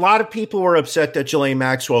 A lot of people were upset that Ghislaine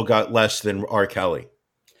Maxwell got less than R. Kelly.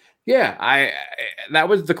 Yeah, that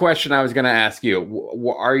was the question I was going to ask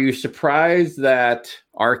you. Are you surprised that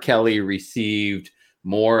R. Kelly received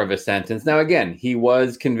more of a sentence? Now, again, he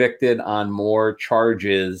was convicted on more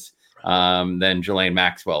charges than Ghislaine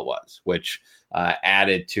Maxwell was, which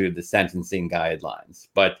added to the sentencing guidelines.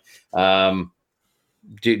 But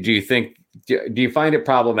do you find it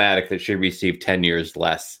problematic that she received 10 years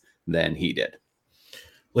less than he did?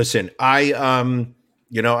 Listen, this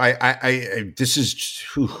is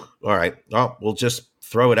all right. Oh, we'll just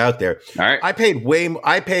throw it out there. All right. I paid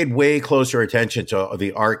way closer attention to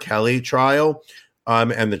the R. Kelly trial,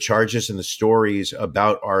 and the charges and the stories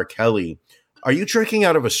about R. Kelly. Are you drinking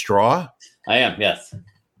out of a straw? I am. Yes.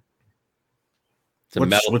 It's a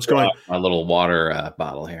metal straw, a little water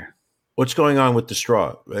bottle here. What's going on with the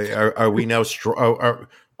straw? Are we now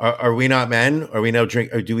Are we not men? Are we now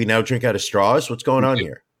do we now drink out of straws? What's going on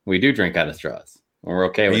here? We do drink out of straws. We're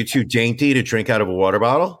okay. Are you too dainty to drink out of a water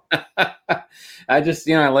bottle? I just,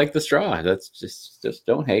 I like the straw. That's just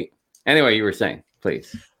don't hate. Anyway, you were saying,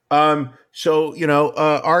 please. R.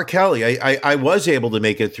 Kelly, I was able to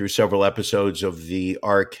make it through several episodes of the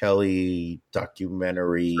R. Kelly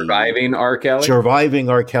documentary. Surviving R. Kelly? Surviving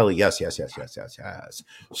R. Kelly. Yes.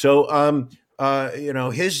 So,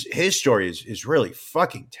 his story is really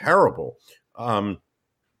fucking terrible. I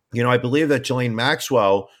believe that Ghislaine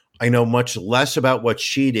Maxwell, I know much less about what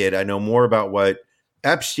she did. I know more about what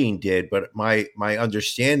Epstein did, but my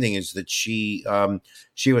understanding is that she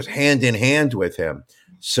was hand in hand with him.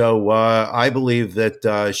 So I believe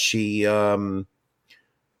that she.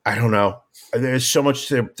 I don't know. There's so much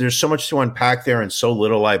to unpack there, and so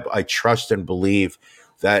little I trust and believe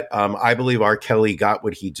that I believe R. Kelly got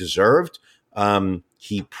what he deserved.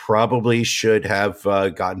 He probably should have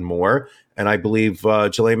gotten more, and I believe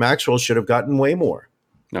Ghislaine Maxwell should have gotten way more.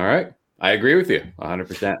 All right, I agree with you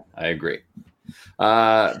 100%. I agree.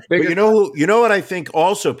 But you know what I think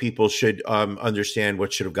also people should understand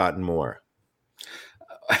what should have gotten more.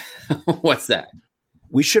 What's that?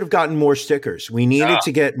 We should have gotten more stickers. We needed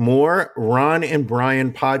to get more Ron and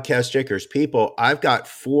Brian podcast stickers. People, I've got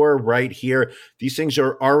 4 right here. These things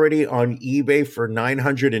are already on eBay for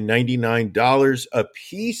 $999 a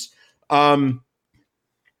piece.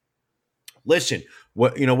 Listen,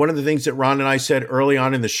 one of the things that Ron and I said early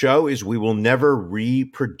on in the show is we will never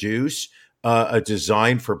reproduce a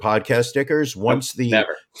design for podcast stickers. Once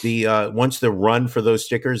once the run for those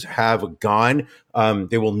stickers have gone,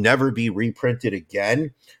 they will never be reprinted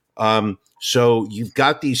again. So you've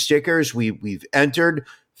got these stickers. We've entered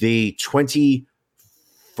the 21st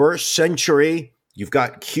century. You've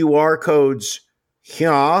got QR codes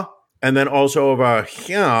here, and then also over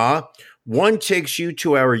here. One takes you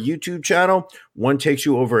to our YouTube channel. One takes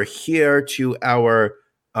you over here to our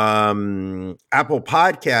Apple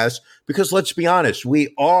Podcasts, because let's be honest,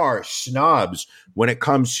 we are snobs when it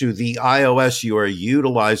comes to the iOS you are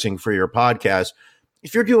utilizing for your podcast.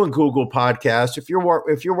 If you're doing Google Podcasts, if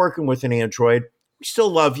you're working with an Android, we still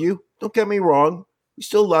love you. Don't get me wrong, we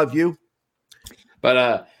still love you.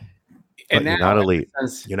 But and you're now, not elite.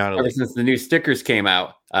 You're not elite. Ever since the new stickers came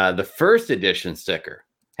out, the first edition sticker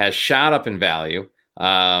has shot up in value.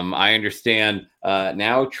 I understand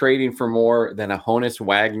now trading for more than a Honus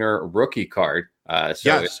Wagner rookie card.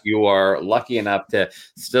 So if you are lucky enough to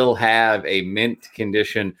still have a mint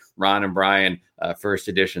condition Ron and Brian first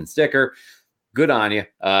edition sticker, good on you.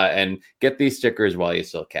 And get these stickers while you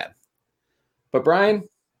still can. But Brian,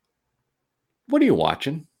 what are you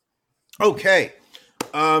watching? Okay.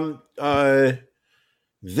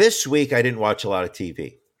 This week I didn't watch a lot of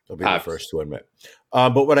TV. I'll be the first to admit.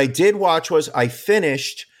 But what I did watch was I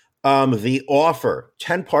finished The Offer,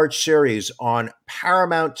 10-part series on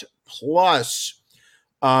Paramount Plus.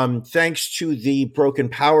 Thanks to the Broken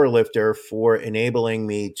Powerlifter for enabling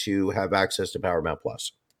me to have access to Paramount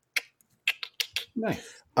Plus.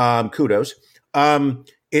 Nice. Kudos. It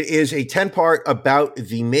is a 10-part about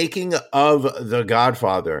the making of The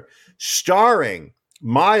Godfather, starring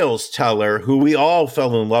Miles Teller, who we all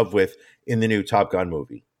fell in love with in the new Top Gun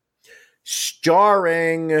movie.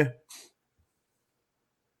 Starring,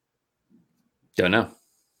 don't know.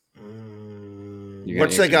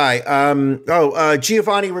 What's the guy?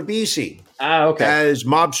 Giovanni Ribisi. Okay. As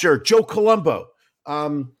mobster Joe Colombo.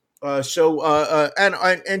 And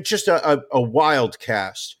just a wild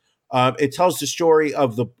cast. It tells the story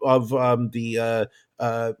of the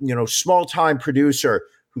small time producer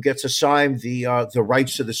who gets assigned the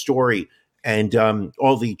rights to the story. And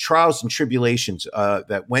all the trials and tribulations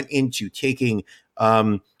that went into taking,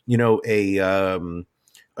 a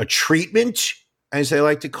treatment, as they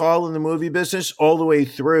like to call in the movie business, all the way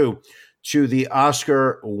through to the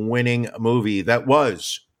Oscar-winning movie that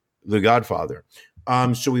was The Godfather.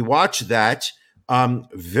 So we watched that.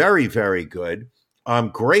 Very, very good.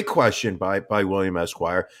 Great question by William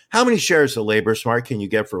Esquire. How many shares of Labor Smart can you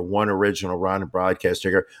get for one original Ron and Broadcast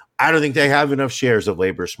sticker? I don't think they have enough shares of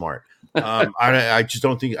Labor Smart. I just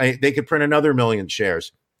don't think they could print another 1 million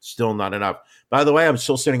shares. Still not enough. By the way, I'm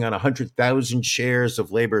still sitting on 100,000 shares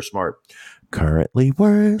of Labor Smart. Currently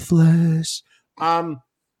worthless. I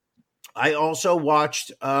also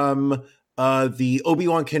watched the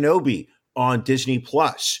Obi-Wan Kenobi on Disney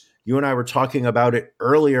Plus. You and I were talking about it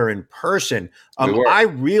earlier in person. I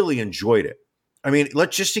really enjoyed it. I mean,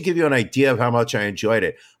 just to give you an idea of how much I enjoyed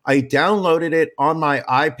it, I downloaded it on my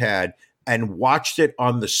iPad and watched it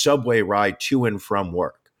on the subway ride to and from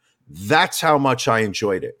work. That's how much I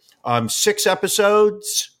enjoyed it. 6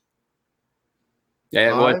 episodes.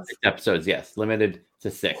 Yeah, it was 6 episodes. Yes, limited to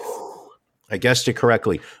 6. I guessed it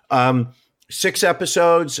correctly. 6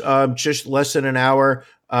 episodes, just less than an hour.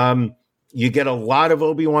 You get a lot of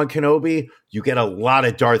Obi-Wan Kenobi. You get a lot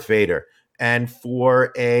of Darth Vader. And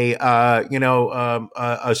for a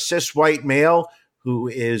cis white male who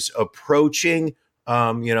is approaching,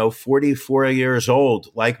 44 years old,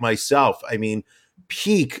 like myself, I mean,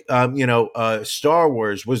 peak, Star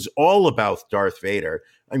Wars was all about Darth Vader.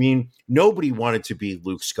 I mean, nobody wanted to be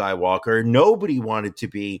Luke Skywalker. Nobody wanted to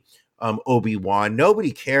be Obi-Wan.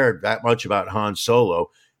 Nobody cared that much about Han Solo.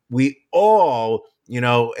 We all,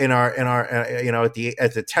 at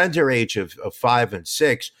the tender age of 5 and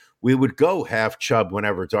 6, we would go half chub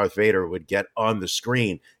whenever Darth Vader would get on the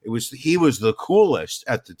screen. He was the coolest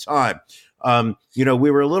at the time.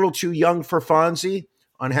 We were a little too young for Fonzie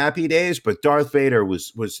on Happy Days, but Darth Vader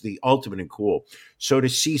was the ultimate in cool. So to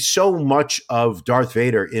see so much of Darth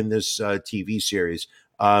Vader in this TV series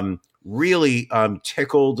really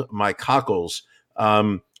tickled my cockles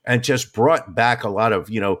and just brought back a lot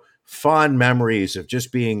of, fond memories of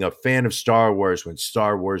just being a fan of Star Wars when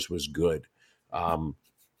Star Wars was good.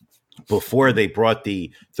 Before they brought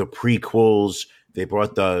the prequels, they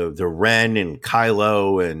brought the Ren and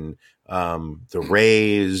Kylo and the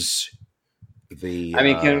Rays.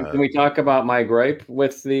 Can we talk about my gripe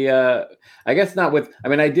with the? I guess not with.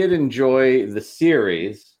 I did enjoy the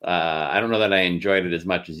series. I don't know that I enjoyed it as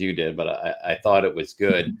much as you did, but I thought it was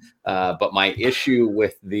good. But my issue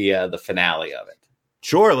with the finale of it.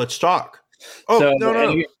 Sure, let's talk. Oh, so,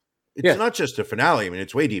 no. It's not just a finale.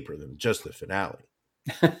 It's way deeper than just the finale.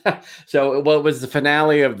 So, it was the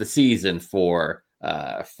finale of the season for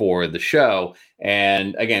the show.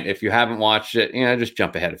 And again, if you haven't watched it, just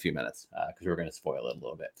jump ahead a few minutes because we're going to spoil it a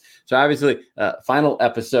little bit. So obviously, final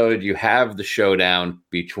episode, you have the showdown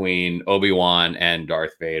between Obi-Wan and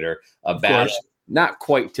Darth Vader. A battle, not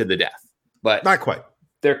quite to the death, but not quite.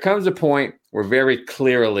 There comes a point where very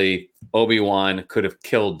clearly Obi-Wan could have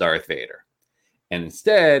killed Darth Vader. And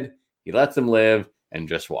instead, he lets him live and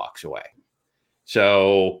just walks away.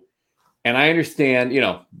 So, and I understand,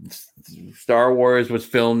 Star Wars was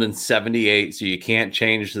filmed in 1978, so you can't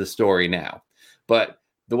change the story now. But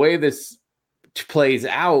the way this plays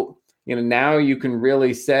out, now you can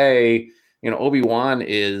really say, Obi-Wan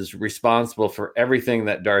is responsible for everything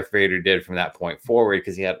that Darth Vader did from that point forward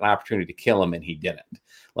because he had an opportunity to kill him and he didn't.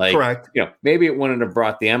 Correct. Maybe it wouldn't have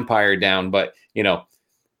brought the Empire down, but,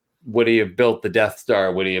 would he have built the Death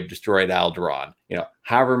Star? Would he have destroyed Alderaan?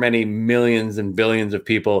 However many millions and billions of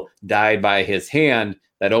people died by his hand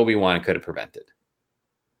that Obi-Wan could have prevented.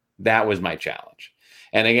 That was my challenge.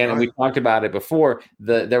 And again, we talked about it before.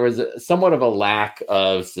 There was somewhat of a lack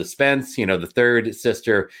of suspense. The third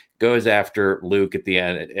sister goes after Luke at the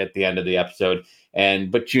end of the episode.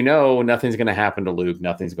 But nothing's going to happen to Luke.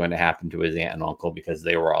 Nothing's going to happen to his aunt and uncle because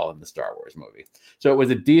they were all in the Star Wars movie. So it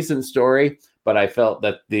was a decent story, but I felt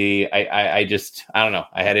that I don't know.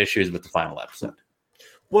 I had issues with the final episode.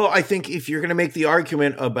 Well, I think if you're going to make the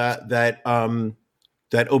argument about that,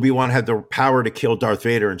 that Obi-Wan had the power to kill Darth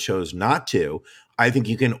Vader and chose not to, I think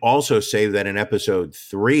you can also say that in episode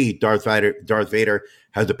 3, Darth Vader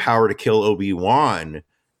had the power to kill Obi-Wan,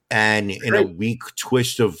 and in a weak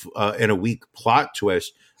plot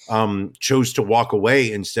twist, chose to walk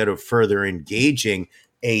away instead of further engaging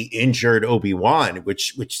a injured Obi-Wan,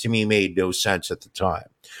 which to me made no sense at the time.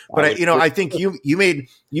 But I think you made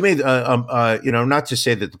not to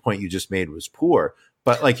say that the point you just made was poor,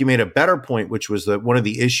 but you made a better point, which was that one of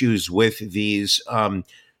the issues with these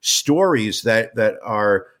stories that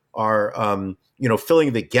are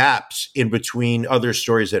filling the gaps in between other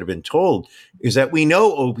stories that have been told is that we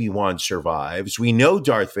know Obi-Wan survives, we know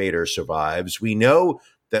Darth Vader survives, we know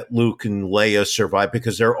that Luke and Leia survive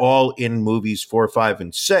because they're all in movies 4, 5,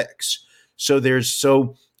 and 6.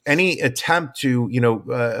 So any attempt to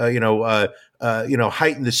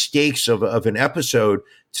heighten the stakes of an episode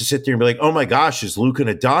to sit there and be like, oh my gosh, is Luke going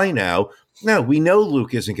to die now? No, we know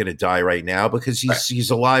Luke isn't going to die right now because he's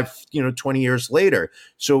alive, 20 years later.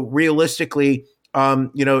 So realistically,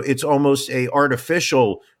 it's almost a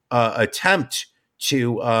artificial attempt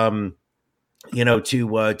to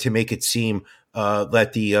make it seem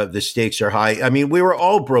that the stakes are high. We were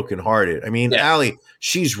all brokenhearted. Allie,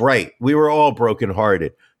 she's right. We were all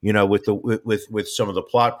brokenhearted, with some of the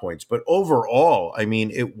plot points. But overall,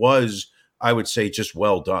 it was, I would say, just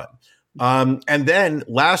well done. And then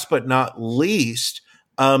last but not least,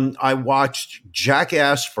 I watched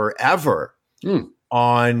Jackass Forever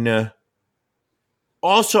also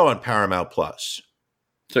on Paramount Plus.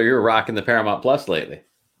 So you're rocking the Paramount Plus lately.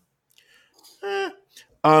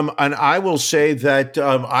 And I will say that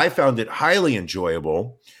I found it highly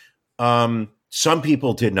enjoyable. Some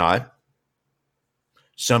people did not.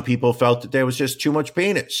 Some people felt that there was just too much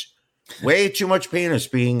penis, way too much penis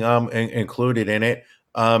being included in it.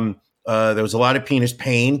 There was a lot of penis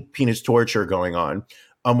pain, penis torture going on.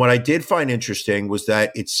 What I did find interesting was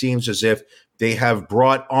that it seems as if they have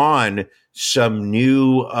brought on some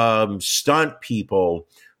new stunt people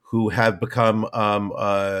who have become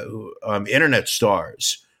internet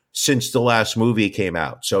stars since the last movie came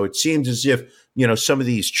out. So it seems as if some of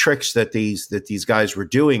these tricks that these guys were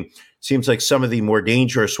doing, seems like some of the more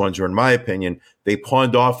dangerous ones were, in my opinion, they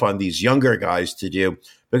pawned off on these younger guys to do,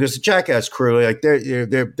 because the Jackass crew, like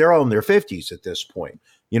they're all in their 50s at this point.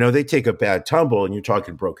 They take a bad tumble and you're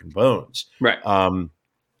talking broken bones. Right.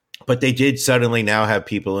 But they did suddenly now have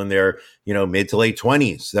people in their, mid to late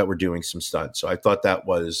 20s that were doing some stunts. So I thought that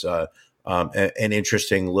was an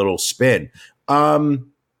interesting little spin. Ron?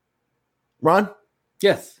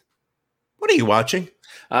 Yes. What are you watching?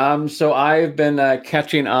 So I've been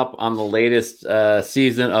catching up on the latest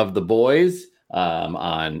season of The Boys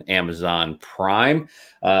on Amazon Prime.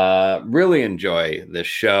 Really enjoy this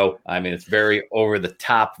show. I mean, it's very over the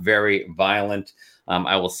top, very violent.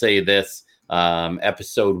 I will say this.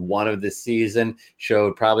 Episode 1 of this season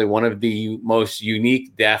showed probably one of the most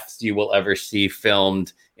unique deaths you will ever see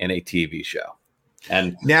filmed in a TV show.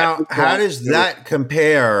 And now, how does that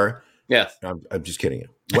compare? Yes. I'm just kidding you.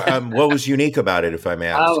 What was unique about it, if I may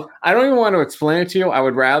ask? I don't even want to explain it to you. I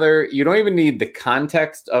would rather, you don't even need the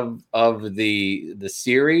context of the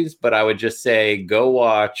series, but I would just say go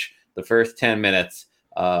watch the first 10 minutes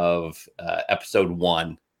of episode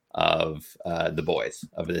 1 of The Boys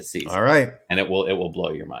of this season. All right. And it will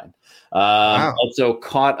blow your mind. Wow. Also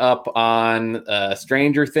caught up on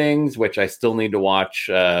Stranger Things, which I still need to watch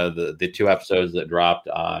the 2 episodes that dropped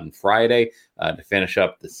on Friday to finish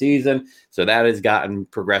up the season. So that has gotten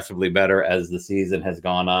progressively better as the season has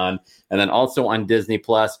gone on. And then also on Disney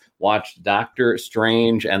Plus, watched Doctor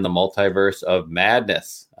Strange and the Multiverse of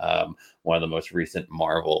Madness, one of the most recent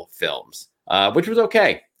Marvel films, which was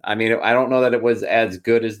okay. I mean, I don't know that it was as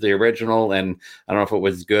good as the original, and I don't know if it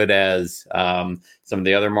was good as some of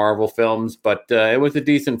the other Marvel films, but it was a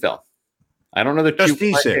decent film. I don't know that just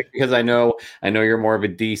you decent, liked it because I know you're more of a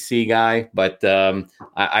DC guy, but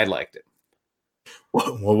I liked it.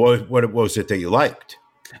 Well, what was it that you liked?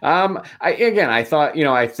 I thought,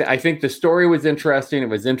 I think the story was interesting. It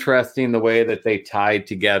was interesting the way that they tied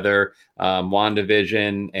together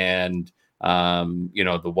WandaVision and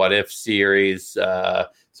the What If series.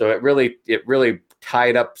 So it really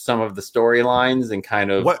tied up some of the storylines and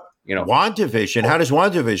kind of WandaVision. How does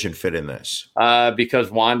WandaVision fit in this? Because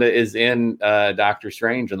Wanda is in Doctor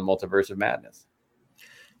Strange and the Multiverse of Madness.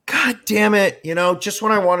 God damn it! Just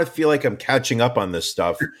when I want to feel like I'm catching up on this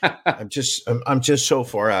stuff, I'm just so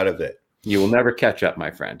far out of it. You will never catch up, my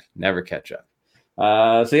friend. Never catch up.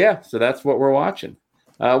 So that's what we're watching.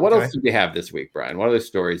 What else did we have this week, Brian? What other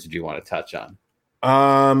stories did you want to touch on?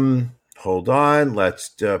 Hold on.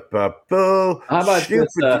 Let's How about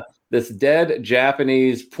this dead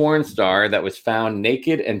Japanese porn star that was found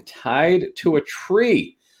naked and tied to a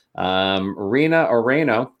tree? Rina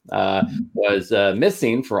Oreno was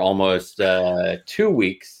missing for almost 2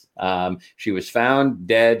 weeks. She was found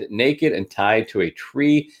dead, naked, and tied to a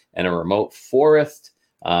tree in a remote forest,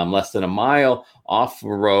 less than a mile off the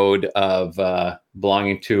road of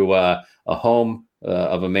belonging to a home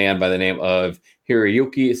of a man by the name of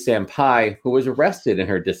Hiroyuki Senpai, who was arrested in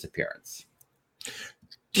her disappearance.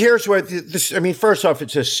 Here's what this. I mean, first off,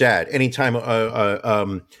 it's just sad. Anytime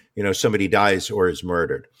somebody dies or is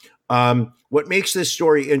murdered. What makes this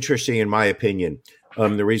story interesting, in my opinion,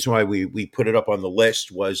 the reason why we put it up on the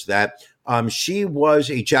list was that she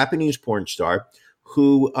was a Japanese porn star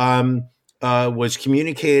who was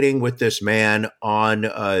communicating with this man on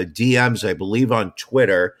DMs, I believe, on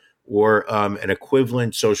Twitter or an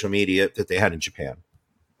equivalent social media that they had in Japan.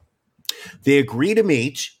 They agree to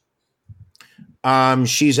meet.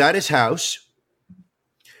 She's at his house.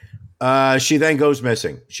 She then goes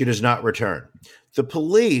missing. She does not return. The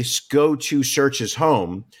police go to search his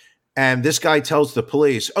home, and this guy tells the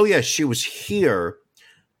police, oh, yes, she was here.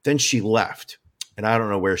 Then she left, and I don't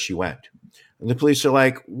know where she went. And the police are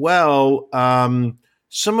like, well,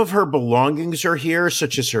 some of her belongings are here,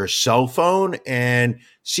 such as her cell phone, and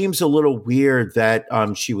seems a little weird that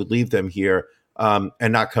she would leave them here and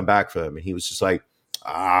not come back for them. And he was just like,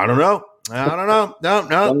 I don't know.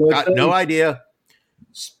 No, got no idea.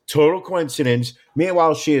 Total coincidence.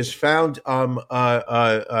 Meanwhile, she is found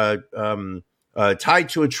tied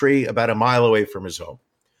to a tree about a mile away from his home.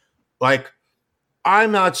 Like,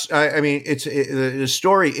 I'm not. I mean, the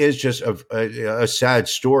story is just a sad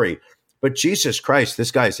story. But Jesus Christ,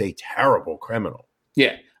 this guy's a terrible criminal.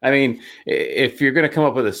 Yeah. I mean, if you're going to come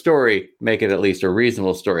up with a story, make it at least a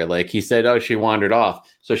reasonable story. Like he said, oh, she wandered off.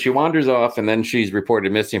 So she wanders off and then she's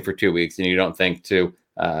reported missing for 2 weeks and you don't think to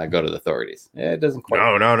go to the authorities. It doesn't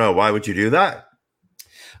quite. No. Why would you do that?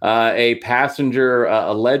 A passenger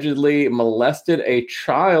allegedly molested a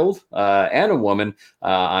child and a woman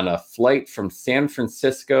on a flight from San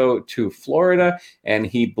Francisco to Florida. And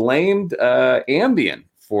he blamed Ambien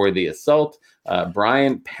for the assault.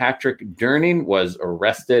 Brian Patrick Durning was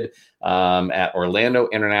arrested at Orlando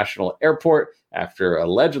International Airport after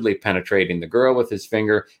allegedly penetrating the girl with his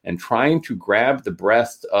finger and trying to grab the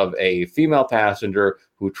breast of a female passenger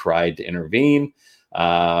who tried to intervene.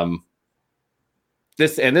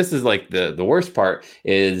 This is like the worst part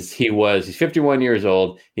is he's 51 years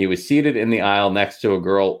old. He was seated in the aisle next to a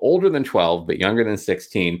girl older than 12 but younger than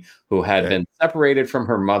 16 who had been separated from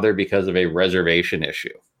her mother because of a reservation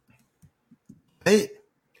issue.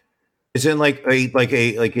 Is it like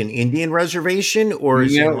an Indian reservation, or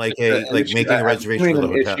is it making a reservation for the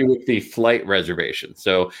hotel? Issue with the flight reservation.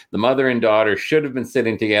 So the mother and daughter should have been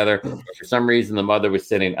sitting together. For some reason, the mother was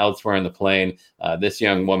sitting elsewhere in the plane. This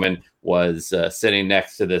young woman was sitting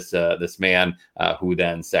next to this man who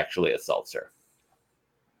then sexually assaults her.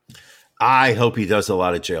 I hope he does a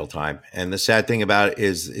lot of jail time. And the sad thing about it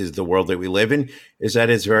is the world that we live in is that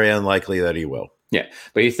it's very unlikely that he will. Yeah,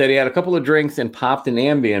 but he said he had a couple of drinks and popped an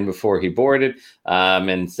Ambien before he boarded,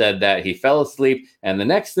 and said that he fell asleep. And the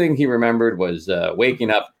next thing he remembered was waking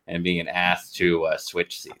up and being asked to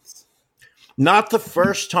switch seats. Not the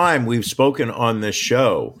first time we've spoken on this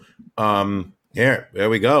show. There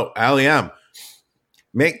we go. Ali M,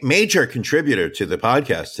 major contributor to the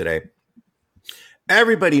podcast today.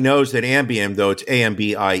 Everybody knows that Ambien, though it's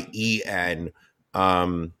Ambien,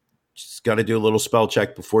 just got to do a little spell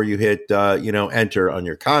check before you hit, enter on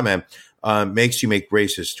your comment. Makes you make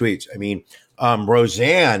racist tweets. I mean,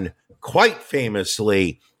 Roseanne quite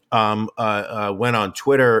famously went on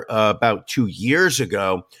Twitter about 2 years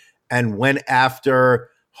ago and went after.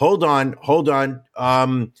 Hold on.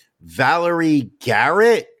 Valerie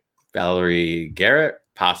Garrett,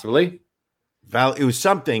 possibly. It was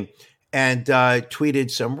something, and tweeted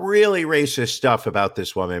some really racist stuff about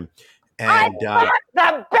this woman. And the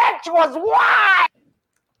bitch was white.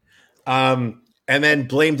 And then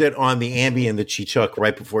blamed it on the Ambien that she took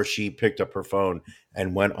right before she picked up her phone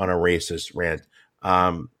and went on a racist rant.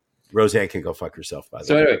 Roseanne can go fuck herself, by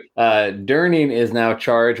the way. Anyway, Durning is now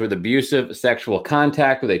charged with abusive sexual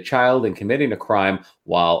contact with a child and committing a crime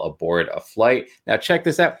while aboard a flight. Now, check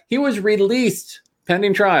this out. He was released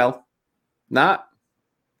pending trial, not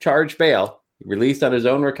charged bail. Released on his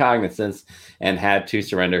own recognizance and had to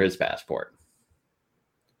surrender his passport.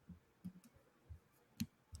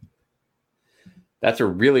 That's a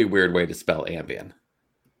really weird way to spell Ambien.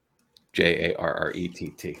 Jarrett.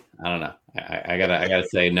 I don't know. I gotta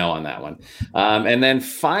say no on that one. And then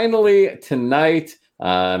finally tonight,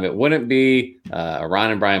 it wouldn't be a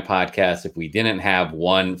Ron and Brian podcast if we didn't have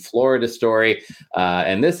one Florida story.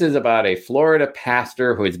 And this is about a Florida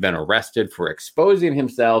pastor who has been arrested for exposing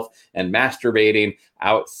himself and masturbating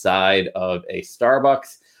outside of a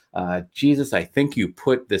Starbucks. Jesus, I think you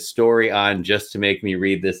put this story on just to make me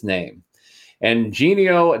read this name. And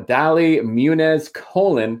Genio Dali Munez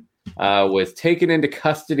Colon was taken into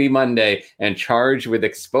custody Monday and charged with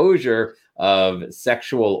exposure of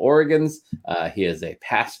sexual organs. He is a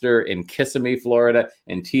pastor in Kissimmee, Florida,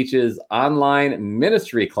 and teaches online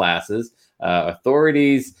ministry classes.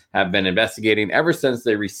 Authorities have been investigating ever since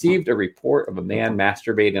they received a report of a man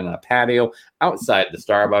masturbating on a patio outside the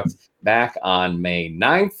Starbucks back on May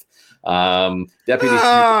 9th. Deputy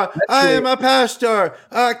I am a pastor.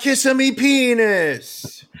 Kissimmee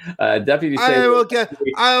penis. Deputy I will get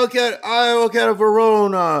a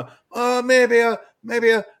Verona. Maybe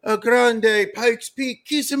a grande Pikes Peak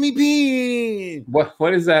Kissimmee bean.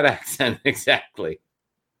 What is that accent exactly?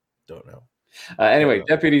 Don't know. Anyway,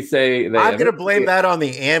 deputies say I'm going to blame that on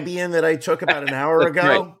the Ambien that I took about an hour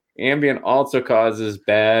ago. Right. Ambien also causes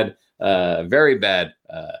very bad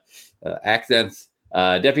accents.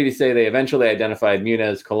 Deputies say they eventually identified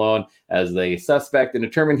Munez Colon as the suspect and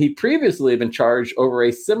determined he previously had been charged over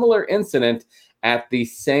a similar incident at the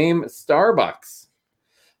same Starbucks.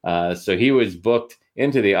 So he was booked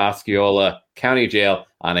into the Osceola County Jail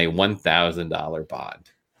on a $1,000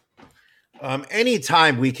 bond.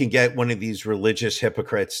 Anytime we can get one of these religious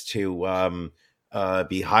hypocrites to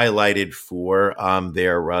be highlighted for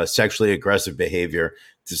their sexually aggressive behavior,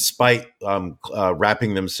 despite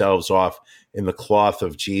wrapping themselves off in the cloth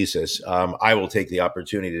of Jesus, I will take the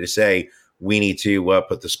opportunity to say we need to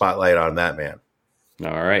put the spotlight on that man.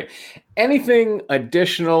 All right. Anything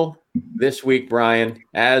additional this week, Brian,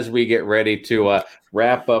 as we get ready to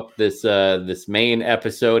wrap up this main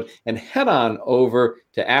episode and head on over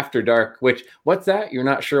to After Dark, what's that? You're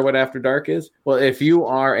not sure what After Dark is? Well, if you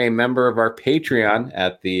are a member of our Patreon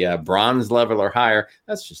at the bronze level or higher,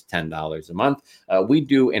 that's just $10 a month. We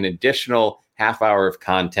do an additional half hour of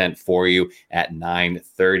content for you at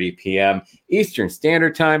 9:30 p.m. Eastern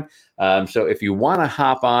Standard Time. So if you want to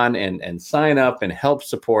hop on and sign up and help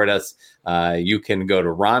support us, you can go to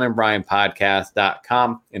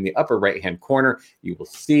ronandbrianpodcast.com. In the upper right-hand corner, you will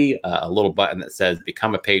see a little button that says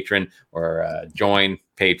become a patron or join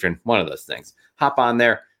patron, one of those things. Hop on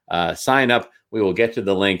there, sign up. We will get to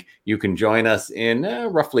the link. You can join us in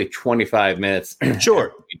roughly 25 minutes.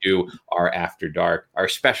 Sure. We do our After Dark, our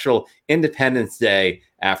special Independence Day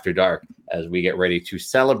After Dark, as we get ready to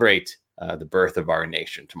celebrate the birth of our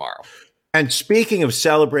nation tomorrow. And speaking of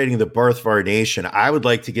celebrating the birth of our nation, I would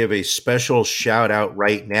like to give a special shout out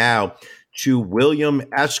right now to William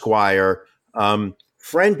Esquire,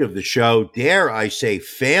 friend of the show, dare I say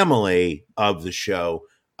family of the show.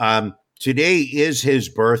 Today is his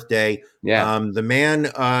birthday. Yeah. The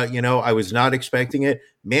man, I was not expecting it.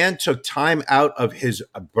 Man took time out of his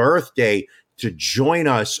birthday to join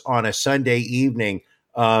us on a Sunday evening,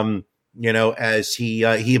 as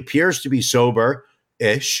he appears to be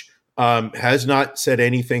sober-ish, has not said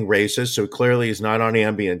anything racist, so clearly is not on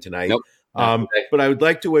Ambien tonight. Nope. But I would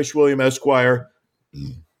like to wish William Esquire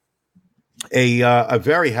a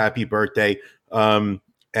very happy birthday and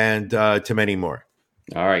to many more.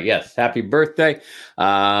 All right. Yes. Happy birthday.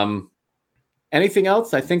 Anything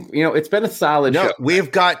else? I think, it's been a solid show.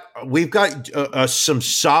 We've got some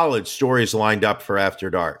solid stories lined up for After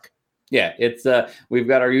Dark. Yeah, it's we've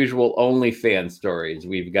got our usual OnlyFans stories.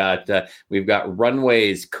 We've got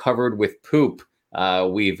runways covered with poop.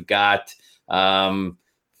 We've got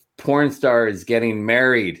porn stars getting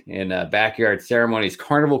married in backyard ceremonies,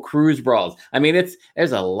 carnival cruise brawls. I mean,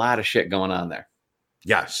 there's a lot of shit going on there.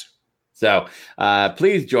 Yes. So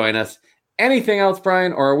please join us. Anything else,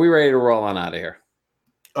 Brian, or are we ready to roll on out of here?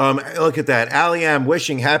 Look at that. Ali M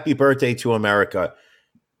wishing happy birthday to America.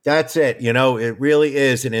 That's it. It really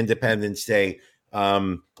is an Independence Day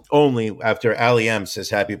only after Ali M says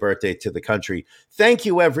happy birthday to the country. Thank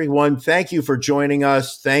you, everyone. Thank you for joining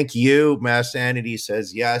us. Thank you. Mass Sanity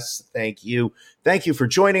says yes. Thank you. Thank you for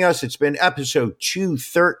joining us. It's been episode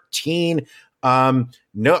 213.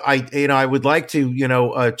 I would like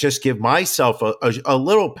to, just give myself a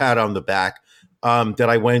little pat on the back that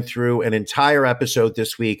I went through an entire episode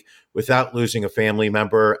this week without losing a family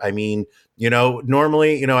member. I mean,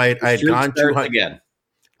 normally, I had gone 200 again.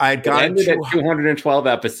 I had gone ended at 212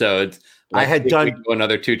 episodes. I had done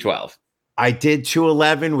another 212. I did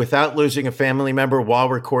 211 without losing a family member while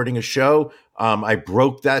recording a show. I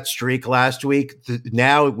broke that streak last week.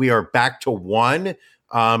 Now we are back to 1.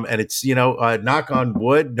 And it's, knock on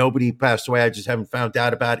wood, nobody passed away. I just haven't found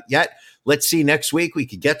out about it yet. Let's see next week. We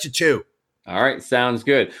could get to 2. All right. Sounds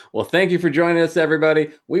good. Well, thank you for joining us, everybody.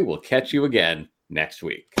 We will catch you again next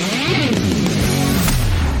week.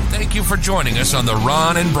 Thank you for joining us on the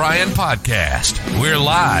Ron and Brian podcast. We're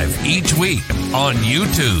live each week on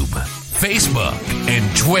YouTube, Facebook,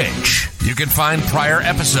 and Twitch. You can find prior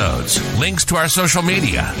episodes, links to our social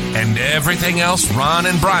media, and everything else Ron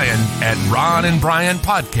and Brian at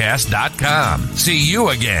ronandbrianpodcast.com. See you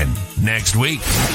again next week.